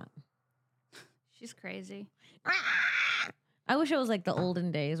deserves that. She's crazy. I wish it was like the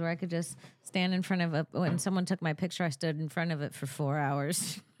olden days where I could just stand in front of when someone took my picture, I stood in front of it for 4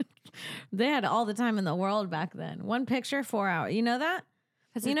 hours. They had all the time in the world back then. One picture, 4 hours. You know that?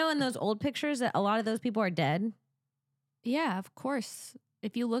 Because you know in those old pictures that a lot of those people are dead. Yeah, of course.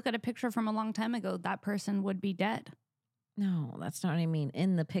 If you look at a picture from a long time ago, that person would be dead. No, that's not what I mean.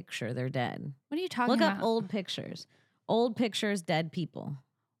 In the picture, they're dead. What are you talking Look about? up old pictures. Old pictures, dead people.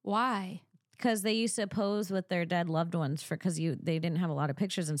 Why? Because they used to pose with their dead loved ones because they didn't have a lot of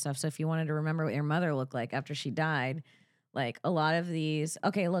pictures and stuff. So if you wanted to remember what your mother looked like after she died, like a lot of these.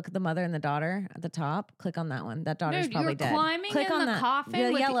 Okay, look, the mother and the daughter at the top. Click on that one. That daughter's Dude, probably you're dead. climbing Click in on the that. coffin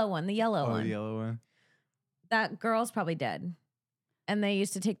The with yellow one. The yellow Oh, one. the yellow one. That girl's probably dead. And they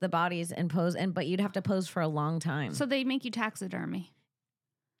used to take the bodies and pose, but you'd have to pose for a long time. So they make you taxidermy.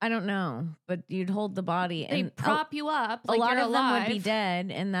 I don't know, but you'd hold the body They and prop you up. a Like lot you're of them alive. would be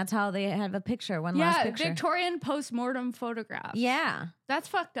dead, and that's how they have a picture. One last Yeah, picture. Victorian postmortem photographs. Yeah. That's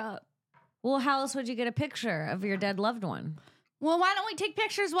fucked up. Well, how else would you get a picture of your dead loved one? Well, why don't we take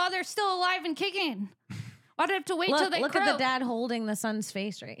pictures while they're still alive and kicking? Why do I have to wait till they Look at the croak? dad holding the son's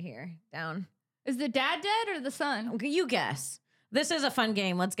face right here, down. Is the dad dead or the son? Okay, you guess. This is a fun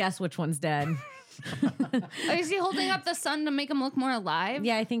game. Let's guess which one's dead. Is he holding up the son to make him look more alive?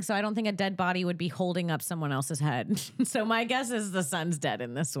 Yeah, I think so. I don't think a dead body would be holding up someone else's head. So my guess is the son's dead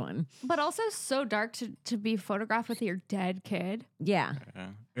in this one. But also so dark to be photographed with your dead kid. Yeah. Yeah.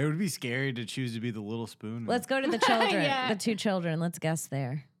 It would be scary to choose to be the little spoon. Let's go to the children. Yeah. The 2 children. Let's guess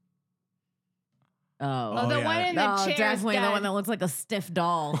there. Oh, Oh, the yeah. one in the Oh, chair. definitely the one that looks like a stiff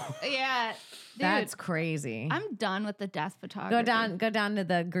doll. Yeah. Dude, That's crazy. I'm done with the death photography. Go down to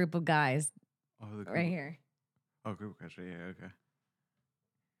the group of guys Oh, the right here. Oh, group catcher. Yeah, okay.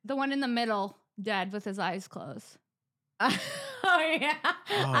 The one in the middle, dead with his eyes closed. Oh yeah.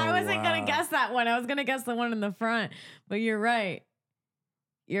 I wasn't wow. gonna guess that one. I was gonna guess the one in the front, but you're right.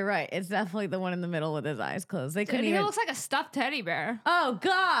 You're right. It's definitely the one in the middle with his eyes closed. They Dude, couldn't he even. looks like a stuffed teddy bear. Oh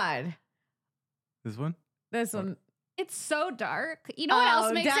God, This one? this one. It's so dark. You know what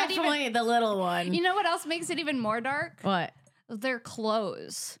else makes it even? the little one. You know what else makes it even more dark? What? Their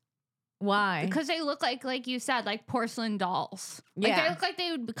clothes. Why? Because they look like you said, like porcelain dolls. Like Yeah. they look like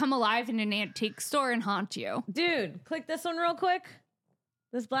they would come alive in an antique store and haunt you. Dude, click this one real quick.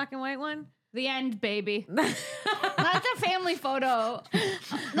 This black and white one. The end, baby. Not the family photo.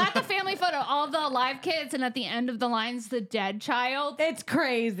 Not the family photo. All the alive kids, and at the end of the line's the dead child. It's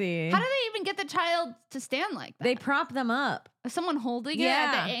crazy. How do they even get the child to stand like that? They prop them up. Is someone holding it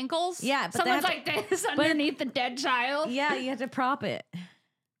Yeah. at the ankles? Yeah, but they someone's have like this underneath the dead child. Yeah, you have to prop it.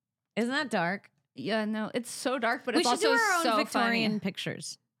 Isn't that dark? Yeah, no, it's so dark, but We it's should also do our own so Victorian funny.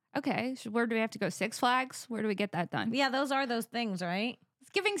 pictures. Okay, so where do we have to go? Six Flags? Where do we get that done? Yeah, those are those things, right? It's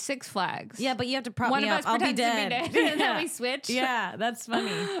giving Six Flags. Yeah, but you have to prop One me of up. us I'll be pretends dead. to be dead, and then Yeah. we switch. Yeah, that's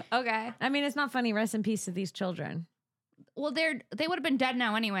funny. Okay. I mean, it's not funny. Rest in peace to these children. Well, they would have been dead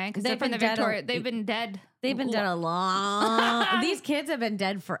now anyway because they're They've from the been dead Victoria. They've been dead. They've been dead a long. These kids have been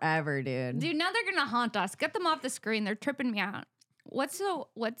dead forever, dude. Dude, now they're gonna haunt us. Get them off the screen. They're tripping me out. What's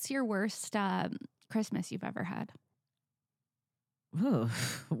your worst Christmas you've ever had, Ooh,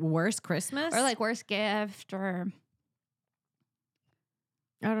 worst Christmas? or like worst gift, or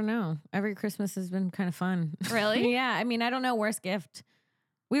I don't know. Every Christmas has been kind of fun. really? Yeah, I mean, I don't know. Worst gift.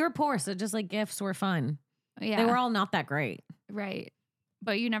 We were poor, so just like gifts were fun. Yeah, They were all not that great. right.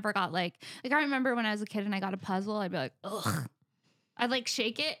 But you never got like I remember when I was a kid and I got a puzzle, I'd be like, ugh. I'd like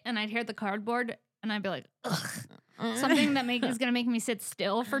shake it and I'd hear the cardboard and I'd be like, ugh. Something that is gonna make me sit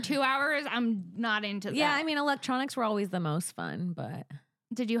still for 2 hours. I'm not into that. Yeah, I mean, electronics were always the most fun, but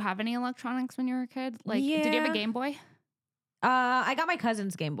Did you have any electronics when you were a kid? Like, did you have Yeah. a Game Boy? I got my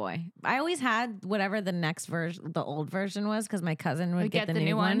cousin's Game Boy. I always had whatever the next version, the old version was, because my cousin would get the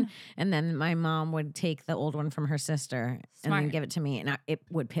new one, and then my mom would take the old one from her sister and Smart. then give it to me, and it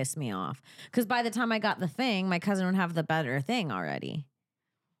would piss me off because by the time I got the thing, my cousin would have the better thing already,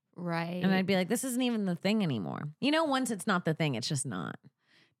 Right. and I'd be like, "This isn't even the thing anymore." You know, once it's not the thing, it's just not.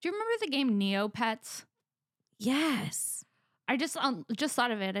 Do you remember the game Neopets? Yes. I just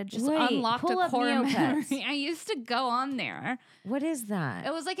thought of it. It just Wait, unlocked pull a up core Neopets. memory. I used to go on there. What is that?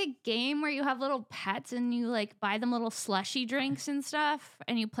 It was like a game where you have little pets and you like buy them little slushy drinks and stuff,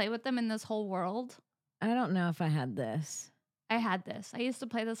 and you play with them in this whole world. I don't know if I had this. I had this. I used to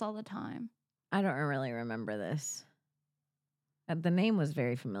play this all the time. I don't really remember this. The name was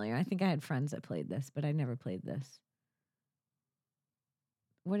very familiar. I think I had friends that played this, but I never played this.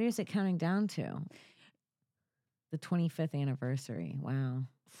 What is it counting down to? The 25th anniversary. Wow.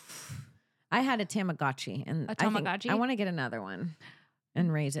 I had a Tamagotchi, and A I think Tamagotchi? I want to get another one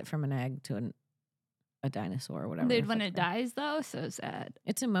and raise it from an egg to a dinosaur or whatever. Dude, the when fuck it they- dies though, so sad.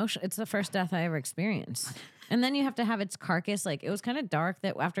 It's emotional. It's the first death I ever experienced. And then you have to have its carcass. Like, it was kind of dark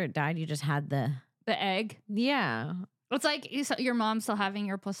that after it died, you just had the, The egg. yeah. It's like your mom still having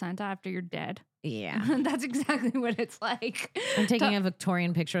your placenta after you're dead. Yeah. That's exactly what it's like. I'm taking a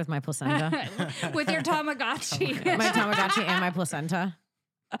Victorian picture with my placenta. With your Tamagotchi. My Tamagotchi and my placenta.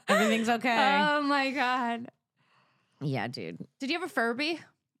 Everything's okay. Oh my God. Yeah, dude. Did you have a Furby?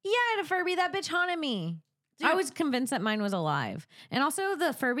 Yeah, I had a Furby. That bitch haunted me. I was convinced that mine was alive. And also,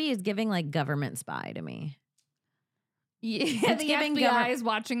 the Furby is giving like government spy to me. Yeah, the giving FBI is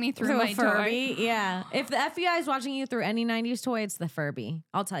watching me through my Furby. toy. Yeah. If the FBI is watching you through any 90s toy, it's the Furby.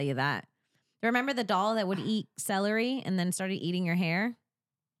 I'll tell you that. Remember the doll that would eat celery and then started eating your hair?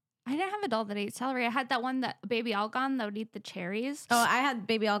 I didn't have a doll that ate celery. I had that one that Baby Algon that would eat the cherries. Oh, I had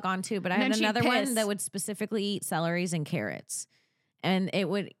Baby All Gone too, but I And had then she'd another one piss. that would specifically eat celeries and carrots. And it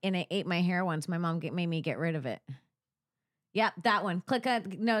ate my hair once. My mom made me get rid of it. Yep, that one. Click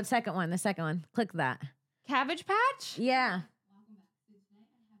the second one. Click that. Cabbage Patch? Yeah.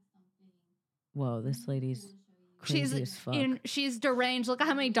 Whoa, this lady's crazy as fuck. She's deranged. Look at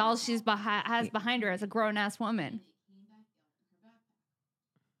how many dolls she's has behind her as a grown ass woman.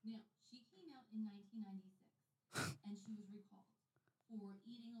 Now, she came out in 1996 and she was recalled for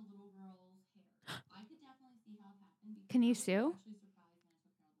eating a little girl's hair. I could definitely see how it happened. because Can you I was sue? actually surprised when I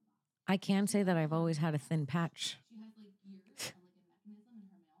took her out of the box. I can say that I've always had a thin patch. She has like gears and like a mechanism in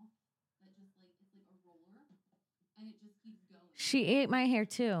her mouth that just like it's like a roller and it just keeps going. She ate my hair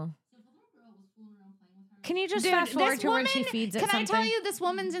too. So if a little girl was fooling around playing with her, Can you just Dude, fast forward this to when she woman- feeds it Can something? I tell you, this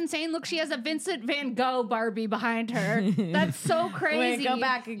woman's insane. Look, she has a Vincent Van Gogh Barbie behind her. That's so crazy. Wait, go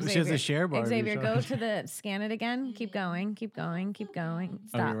back, Xavier. She has a share Barbie, Xavier, so- go to the scan it again. Keep going. Keep going. Keep going.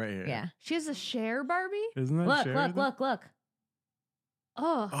 Stop. you're right here. Yeah. She has a share Barbie? Isn't that Look, Cher, look, though? look.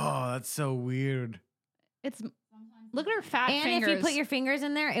 Oh, Oh, that's so weird. it's look at her fat And fingers. if you put your fingers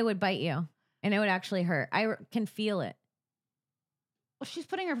in there, it would bite you. And it would actually hurt. I can feel it. Well, she's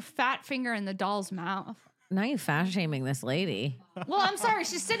putting her fat finger in the doll's mouth. Now you fat shaming this lady. Well, I'm sorry.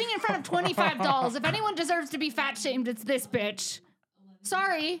 She's sitting in front of 25 dolls. If anyone deserves to be fat shamed, it's this bitch.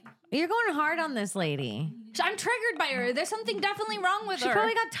 Sorry. You're going hard on this lady. I'm triggered by her. There's something definitely wrong with She her.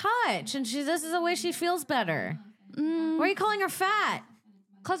 probably got touched, and this is the way she feels better. Why are you calling her fat?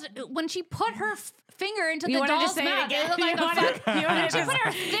 Because when she put her finger into You the wanted to doll's say it mouth, again? it looked like You a wanted- fat. you wanted When she to put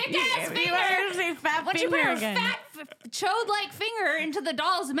her say- thick ass You finger. wanted to say fat When she put finger her again. fat, chode-like finger into the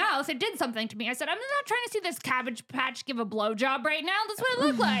doll's mouth, it did something to me. I said, I'm not trying to see this Cabbage Patch give a blowjob right now. That's what it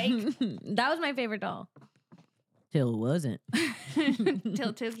looked like. That was my favorite doll. Till it wasn't.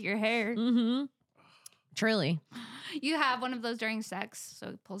 Till took your hair. Mm-hmm. Truly. You have one of those during sex, so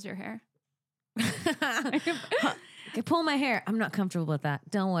it pulls your hair. Okay, pull my hair. I'm not comfortable with that.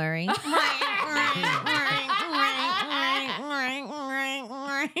 Don't worry.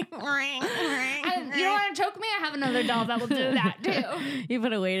 And you don't want to choke me? I have another doll that will do that too. You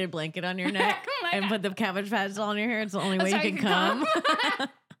put a weighted blanket on your neck Oh my and God. put the Cabbage Patch on your hair. It's the only way That's you how can come.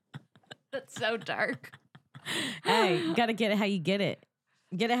 That's so dark. Hey, you gotta get it how you get it.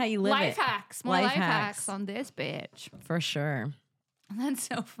 Get it how you live Life it. hacks. More Life life hacks. hacks on this bitch. For sure. That's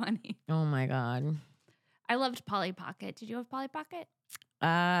so funny. Oh my God. I loved Polly Pocket. Did you have Polly Pocket?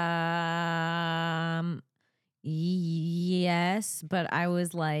 Yes, but I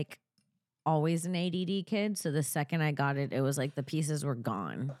was like always an ADD kid. So the second I got it, it was like the pieces were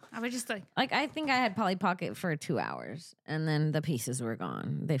gone. I was just like, Like I think I had Polly Pocket for 2 hours and then the pieces were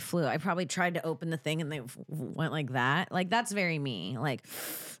gone. They flew. I probably tried to open the thing and they went like that. Like that's very me. Like,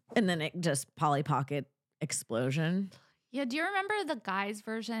 and then it just Polly Pocket explosion. yeah, do you remember the guys'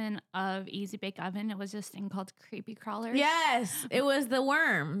 version of Easy Bake Oven? It was this thing called Creepy Crawlers. Yes, it was the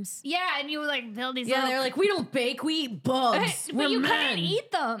worms. Yeah, and you would like build these Yeah, little... they're like, we don't bake, we eat bugs. but We're you men." couldn't eat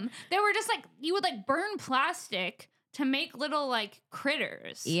them. They were just like, you would like burn plastic to make little like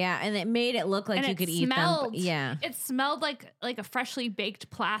critters. Yeah, and it made it look like And you it could eat them. smelled. Yeah. It smelled like a freshly baked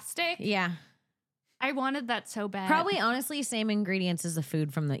plastic. Yeah. I wanted that so bad. Probably, honestly, same ingredients as the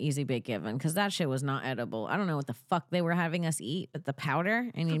food from the Easy Bake Oven because that shit was not edible. I don't know what the fuck they were having us eat, but the powder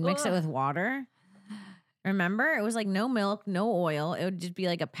and you mix it Ugh. with water. Remember? It was like no milk, no oil. It would just be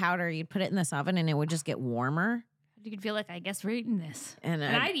like a powder. You'd put it in this oven and it would just get warmer. You could feel like, I guess we're eating this. And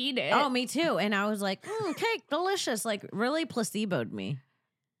And I'd eat it. oh, me too. And I was like, cake, delicious. Like really placeboed me.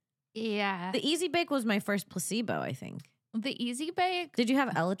 Yeah. The Easy Bake was my first placebo, I think. The Easy Bake. Did you have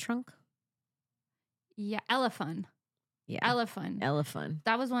Eletrunk? Yeah. Elephant. Yeah. Elephant. Elephant.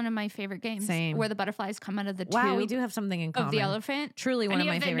 That was one of my favorite games. Same. Where the butterflies come out of the Wow, we tube do have something in common. of the elephant. Truly one And of you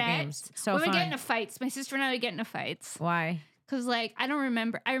my have the favorite net. games. So we would fun. get into fights. My sister and I would get into fights. Why? Because, like, I don't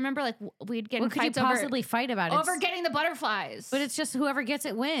remember. I remember, like, we'd get in What could you fights over, possibly fight about? over getting the butterflies. But it's just whoever gets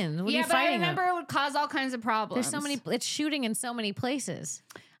it wins. What are yeah, you but I fighting remember of? it would cause all kinds of problems. There's so many. It's shooting in so many places.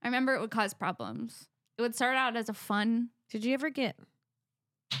 I remember it would cause problems. It would start out as a fun Did you ever get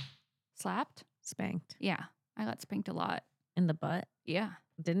slapped. spanked Yeah, I got spanked a lot. in the butt? Yeah.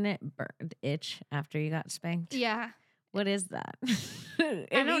 Didn't it itch after you got spanked? Yeah. What is that? I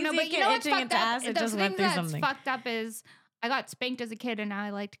don't know, but you know what's itching fucked its up? ass, it The just thing went through that's something. fucked up is I got spanked as a kid, and now I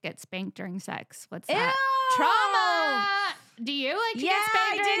like to get spanked during sex. What's Ew! that? Trauma. Do you like to Yeah, get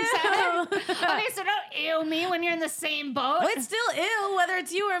spanked I during do. sex? Okay, so don't ew me when you're in the same boat. Well, it's still ill, whether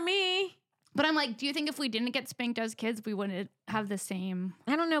it's you or me. But I'm like, do you think if we didn't get spanked as kids, we wouldn't have the same?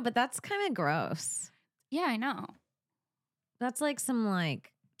 I don't know, but that's kind of gross. Yeah, I know. That's like some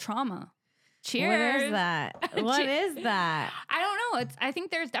like. Trauma. Cheers. What is that? What is that? I don't know. I think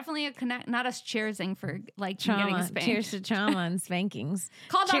there's definitely a connect. Not us cheersing for like getting Trauma. spanked. Cheers to trauma and spankings.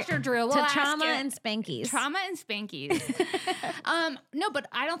 Call Cheer- Dr. Drew. We'll to ask trauma you. and spankies. Trauma and spankies. No, but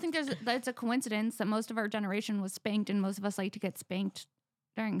I don't think that's a coincidence that most of our generation was spanked, and most of us like to get spanked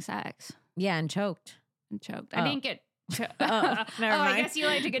during sex Yeah, and choked. and choked. Oh. I didn't get. Oh, never mind. I guess you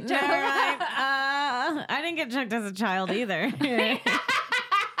like to get choked. Never mind. I didn't get choked as a child either.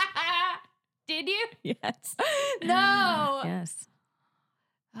 Did you? Yes. No. Yes.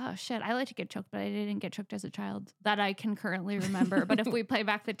 Oh shit! I like to get choked, but I didn't get choked as a child that I can currently remember. But if we play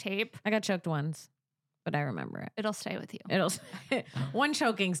back the tape, I got choked once, but I remember it. it'll stay with you. It'll one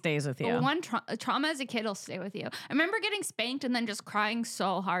choking stays with you. One trauma as a kid will stay with you. I remember getting spanked and then just crying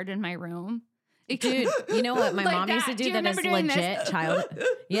so hard in my room. Dude, you know what my Like mom used to that. do, Do you that is remember doing this? legit child.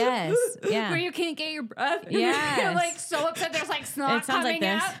 Yes. Yeah. Where you can't get your breath. You're Yes. like so upset. There's like snot It sounds coming like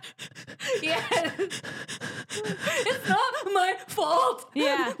this. out. Yeah. It's not my fault.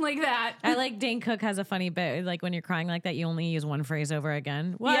 Yeah. Like that. I like Dane Cook has a funny bit. Like when you're crying like that, you only use one phrase over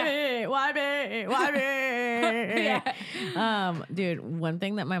again. Why me? Why me? Why me? Yeah. Dude, one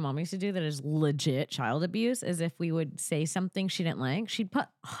thing that my mom used to do that is legit child abuse is if we would say something she didn't like, she'd put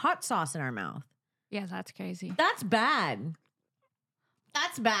hot sauce in our mouth. Yeah, that's crazy. That's bad.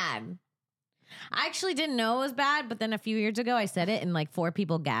 That's bad. I actually didn't know it was bad, but then a few years ago I said it and like 4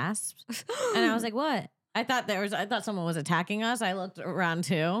 people gasped. And I was like, what? I thought someone was attacking us. I looked around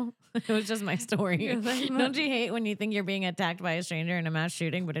too. It was just my story. Don't you hate when you think you're being attacked by a stranger in a mass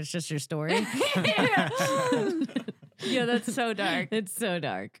shooting, but it's just your story? Yeah, that's so dark. It's so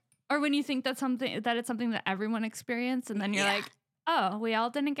dark. Or when you think it's something that everyone experienced, and then you're like, oh, we all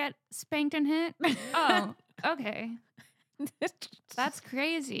didn't get spanked and hit? Oh, okay. That's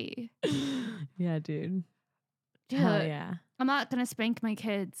crazy. Yeah, dude. Dude, Hell yeah. I'm not going to spank my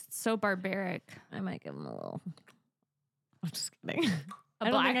kids. It's so barbaric. I might give him a little. I'm just kidding. A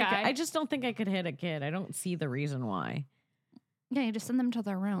black eye. I just don't think I could hit a kid. I don't see the reason why. Yeah, you just send them to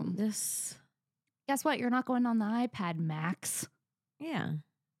their room. This. Guess what? You're not going on the iPad, Max. Yeah.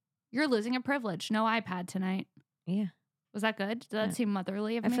 You're losing a privilege. No iPad tonight. Yeah. Was that good? Did that Yeah. seem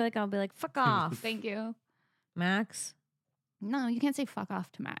motherly of I me? feel like I'll be like, fuck off. Thank you. Max. No, you can't say fuck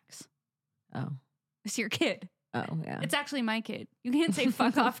off to Max. Oh. It's your kid. Oh, yeah. It's actually my kid. You can't say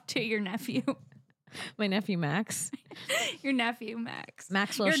fuck off to your nephew. My nephew, Max. Your nephew, Max.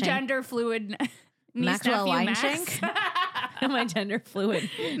 Maxwell Your Shank. gender fluid niece, Maxwell nephew, Max. Weinshank? My gender fluid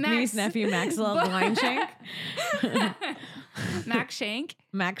Max. niece, nephew, Maxwell Weinshank. Max Shank.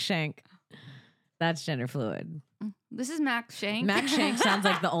 Max Shank. That's gender fluid. This is Max Shank. Max Shank sounds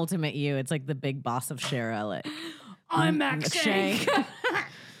like the ultimate you. It's like the big boss of Cher Elliott. I'm Max Shank.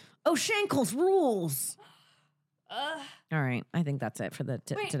 Oh, Shankles rules. Ugh. All right. I think that's it for the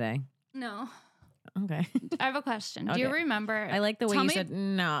Wait. today. No. Okay. I have a question. Do you Okay. remember? I like the way Tell you me- said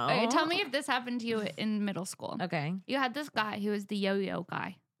no. Okay, tell me if this happened to you in middle school. Okay. You had this guy who was the yo-yo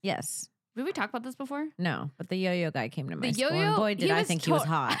guy. Yes. Did we talk about this before? No. But the yo-yo guy came to my The school, yo-yo. and boy, did I think he was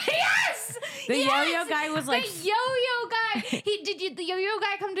hot. Yes. The Yes! yo-yo guy was like- the yo-yo guy. The yo-yo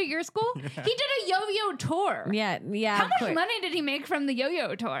guy come to your school? He did a yo-yo tour. Yeah. Yeah. How of much course. money did he make from the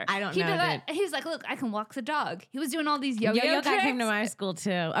yo-yo tour? I don't he know, Did that. He's like, look, I can walk the dog. He was doing all these yo-yo Yo-yo guy tricks. came to my school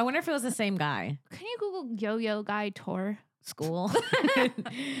too. I wonder if it was the same guy. Can you Google yo-yo guy tour? School.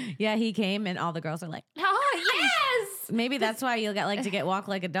 Yeah, he came and all the girls are like, Oh, yes! maybe that's why you got to get walk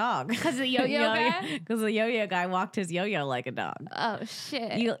like a dog. Because the yo-yo guy? Because the yo-yo guy walked his yo-yo like a dog. Oh,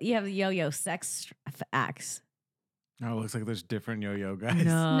 shit. You have yo-yo sex acts. Oh, it looks like there's different yo-yo guys.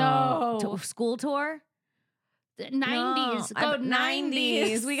 No. School tour? The 90s. Go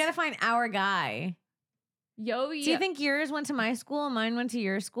 90s. We got to find our guy. Yo-yo. Do you think yours went to my school and mine went to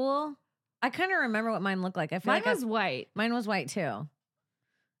your school? I kind of remember what mine looked like. I feel Mine like was white. mine was white too.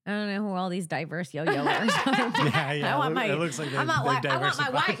 I don't know who all these diverse yo-yoers are. Yeah. I want my, it looks like I'm not white. I want my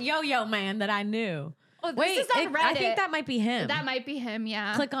diversified. white yo-yo man that I knew. Oh, this Wait, is on Reddit. I think that might be him. That might be him,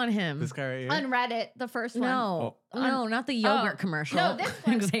 yeah. Click on him. This guy right here. On Reddit, the first one. No, no, not the yogurt commercial. No, this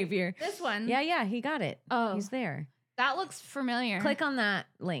one. Xavier. This one. Yeah, he got it. Oh. He's there. That looks familiar. Click on that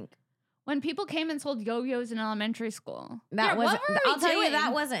link. When people came and sold yo-yos in elementary school. That Yeah, was. what were we I'll tell you, doing?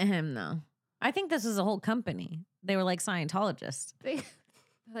 that wasn't him though. I think this was a whole company. They were like Scientologists. They're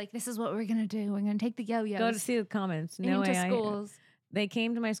like, this is what we're going to do. We're going to take the yo-yos Go to see the comments. No into way. schools. They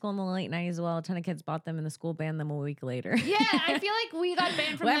came to my school in the late 90s as well. A ton of kids bought them and the school banned them a week later. Yeah, I feel like we got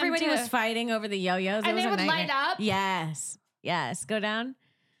banned from Well, them everybody too. was fighting over the yo-yos. It And was they a would nightmare. light up? Yes. Yes. Go down.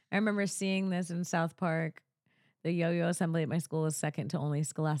 I remember seeing this in South Park. The yo-yo assembly at my school was second to only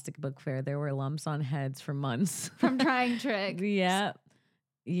Scholastic Book Fair. There were lumps on heads for months. From trying tricks. Yep.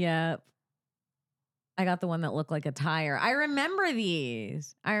 Yep. I got the one that looked like a tire. I remember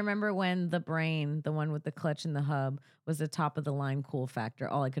these. I remember when the brain, the one with the clutch and the hub, was the top of the line cool factor.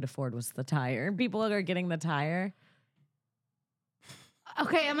 All I could afford was the tire. People are getting the tire.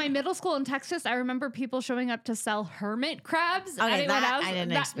 Okay, at my middle school in Texas, I remember people showing up to sell hermit crabs. Okay, Anyone that else? I didn't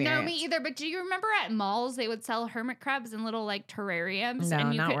No, me experience. either. But do you remember at malls they would sell hermit crabs in little like terrariums? No,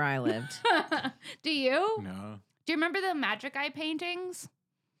 and you not could- where I lived. Do you? No. Do you remember the magic eye paintings?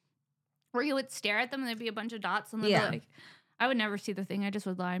 Where you would stare at them and there'd be a bunch of dots and they'd Yeah. be like, I would never see the thing. I just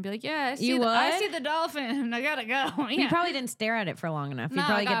would lie and be like, yeah, I see, You I would? see the dolphin. I gotta go. You Yeah. probably didn't stare at it for long enough. You No, I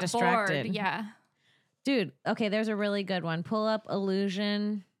probably get got distracted. bored. Yeah. Dude, okay, there's a really good one. Pull up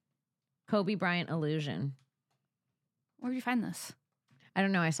illusion. Kobe Bryant illusion. Where did you find this? I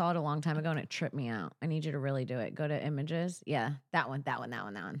don't know. I saw it a long time ago and it tripped me out. I need you to really do it. Go to images. Yeah, that one. That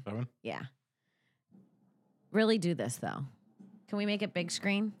one? Yeah. Really do this though. Can we make it big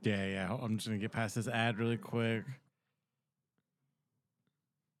screen? Yeah. I'm just gonna get past this ad really quick.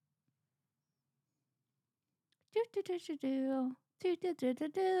 Do, do, do, do, do. Do, do, do, do,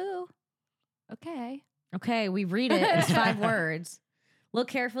 do. Okay. Okay, we read it. It's 5 words. Look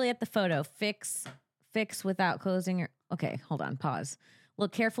carefully at the photo. Fix without closing your. Okay, hold on. Pause.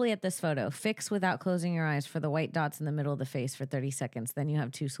 Look carefully at this photo. Fix without closing your eyes for the white dots in the middle of the face for 30 seconds. Then you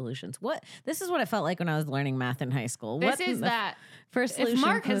have 2 solutions. What? This is what it felt like when I was learning math in high school. This What is that. first solution? If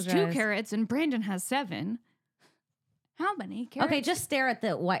Mark has close your 2 eyes. carrots and Brandon has 7, how many carrots? Okay, just stare at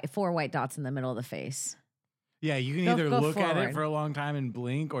the 4 white dots in the middle of the face. Yeah, you can Go- either go look at forward. it for a long time and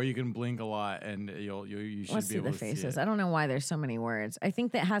blink, or you can blink a lot and you should Let's be see able the to faces. see I it. don't know why there's so many words. I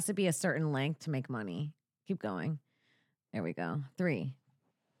think that has to be a certain length to make money. Keep going. There we go. 3,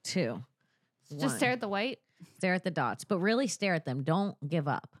 2, Just 1. stare at the white. Stare at the dots, but really stare at them. Don't give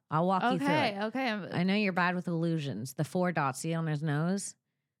up. I'll walk you through it. Okay. I know you're bad with illusions. The 4 dots, see on his nose?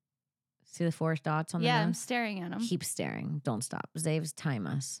 See the 4 dots on Yeah, the I'm nose? staring at him. Keep staring. Don't stop. Zaves, time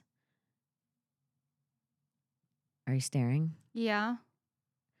us. Are you staring? Yeah.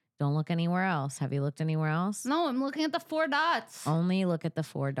 Don't look anywhere else. Have you looked anywhere else? No, I'm looking at the 4 dots. Only look at the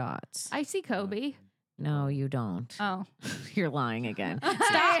 4 dots. I see Kobe. No, you don't. Oh. You're lying again. Stop.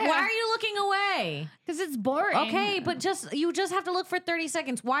 Why are you looking away? Because it's boring. Okay, but you just have to look for 30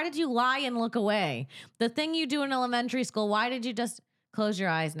 seconds. Why did you lie and look away? The thing you do in elementary school, why did you just close your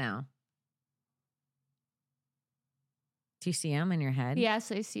eyes now? Do you see them in your head?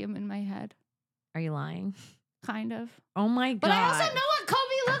 Yes, I see him in my head. Are you lying? Kind of. Oh my God. But I also know what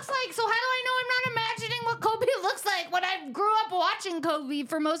Kobe looks like. So how do I know I'm not imagining what Kobe looks like when I grew up watching Kobe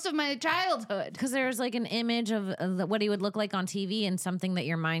for most of my childhood? Because there's like an image of what he would look like on TV and something that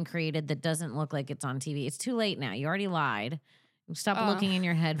your mind created that doesn't look like it's on TV. It's too late now. You already lied. Stop Oh. looking in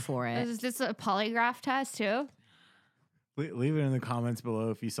your head for it. Is this a polygraph test too? Leave it in the comments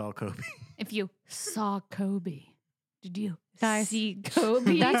below if you saw Kobe. If you saw Kobe, did you Guys, see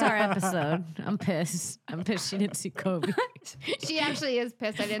Kobe? That's our episode. I'm pissed. I'm pissed she didn't see Kobe. She actually is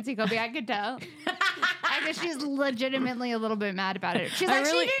pissed I didn't see Kobe. I could tell. I guess she's legitimately a little bit mad about it. She's I like,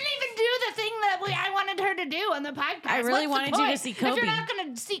 really- she didn't even do the thing that I wanted her to do on the podcast. I really What's the wanted you to point? see If Kobe. you're not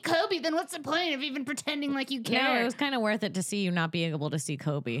going to see Kobe, then what's the point of even pretending like you care? No, it was kind of worth it to see you not being able to see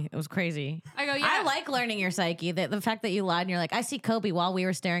Kobe. It was crazy. I go, yeah. I like learning your psyche. The fact that you lied and you're like, I see Kobe while we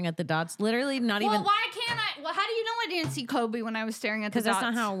were staring at the dots. Literally not Well, even. why can't I? Well, how do you know I didn't see Kobe when I was staring at the Because dots?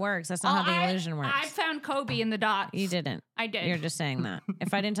 that's not how it works. That's not how the illusion works. I found Kobe in the dots. You didn't. I did. You're just saying that.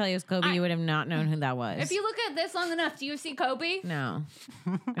 If I didn't tell you it was Kobe, you would have not known who that was. If you look at this long enough, do you see Kobe? No.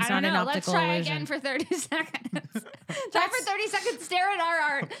 It's I not don't an know. Let's optical try illusion. again for 30 seconds. Try for 30 seconds. Stare at our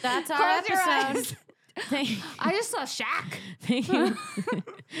art. That's our Close your episode. eyes. Thank, I just saw Shaq. thank you.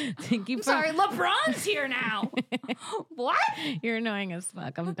 Thank you I'm for. sorry, LeBron's here now. What? You're annoying as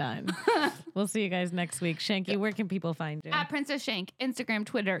fuck. I'm done. We'll see you guys next week. Shanky, where can people find you? At Princess Shank, Instagram,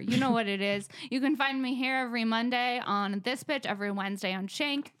 Twitter. You know what it is. You can find me here every Monday on This Bitch, every Wednesday on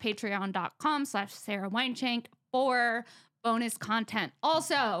Shank, patreon.com/Sarah Wineshank for bonus content.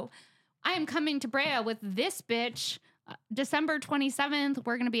 Also, I am coming to Brea with This Bitch. December 27th,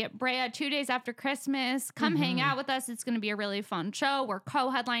 we're going to be at Brea 2 days after Christmas. Come hang out with us. It's going to be a really fun show. We're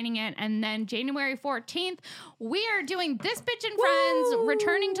co-headlining it. And then January 14th, we are doing This Bitch and Friends,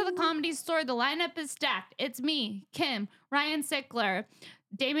 returning to the Comedy Store. The lineup is stacked. It's me, Kim, Ryan Sickler,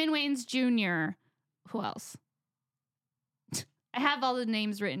 Damon Wayans Jr. Who else? I have all the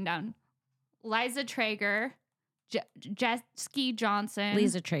names written down. Liza Traeger, Jetski Johnson.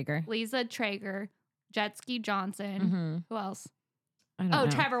 Lisa Traeger. Lisa Traeger, Jetski Johnson. Mm-hmm. Who else? I don't Oh,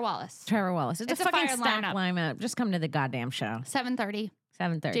 know. Trevor Wallace. Trevor Wallace. It's a fucking fire stacked lineup. lineup. Just come to the goddamn show. 7:30.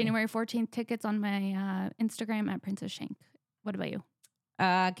 7:30. January 14th. Tickets on my Instagram at Princess Shank. What about you?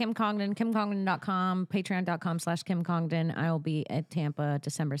 Kim Congdon, kimcongdon.com, patreon.com/Kim Congdon. I will be at Tampa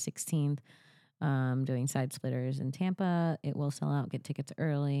December 16th doing Side Splitters in Tampa. It will sell out. Get tickets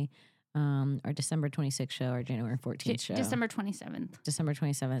early. Our December 26th show, our January 14th show. December 27th. December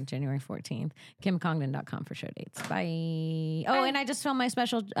 27th, January 14th. KimCongdon.com for show dates. Bye. Oh, and I just filmed my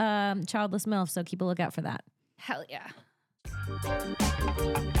special Childless MILF, so keep a lookout for that. Hell yeah.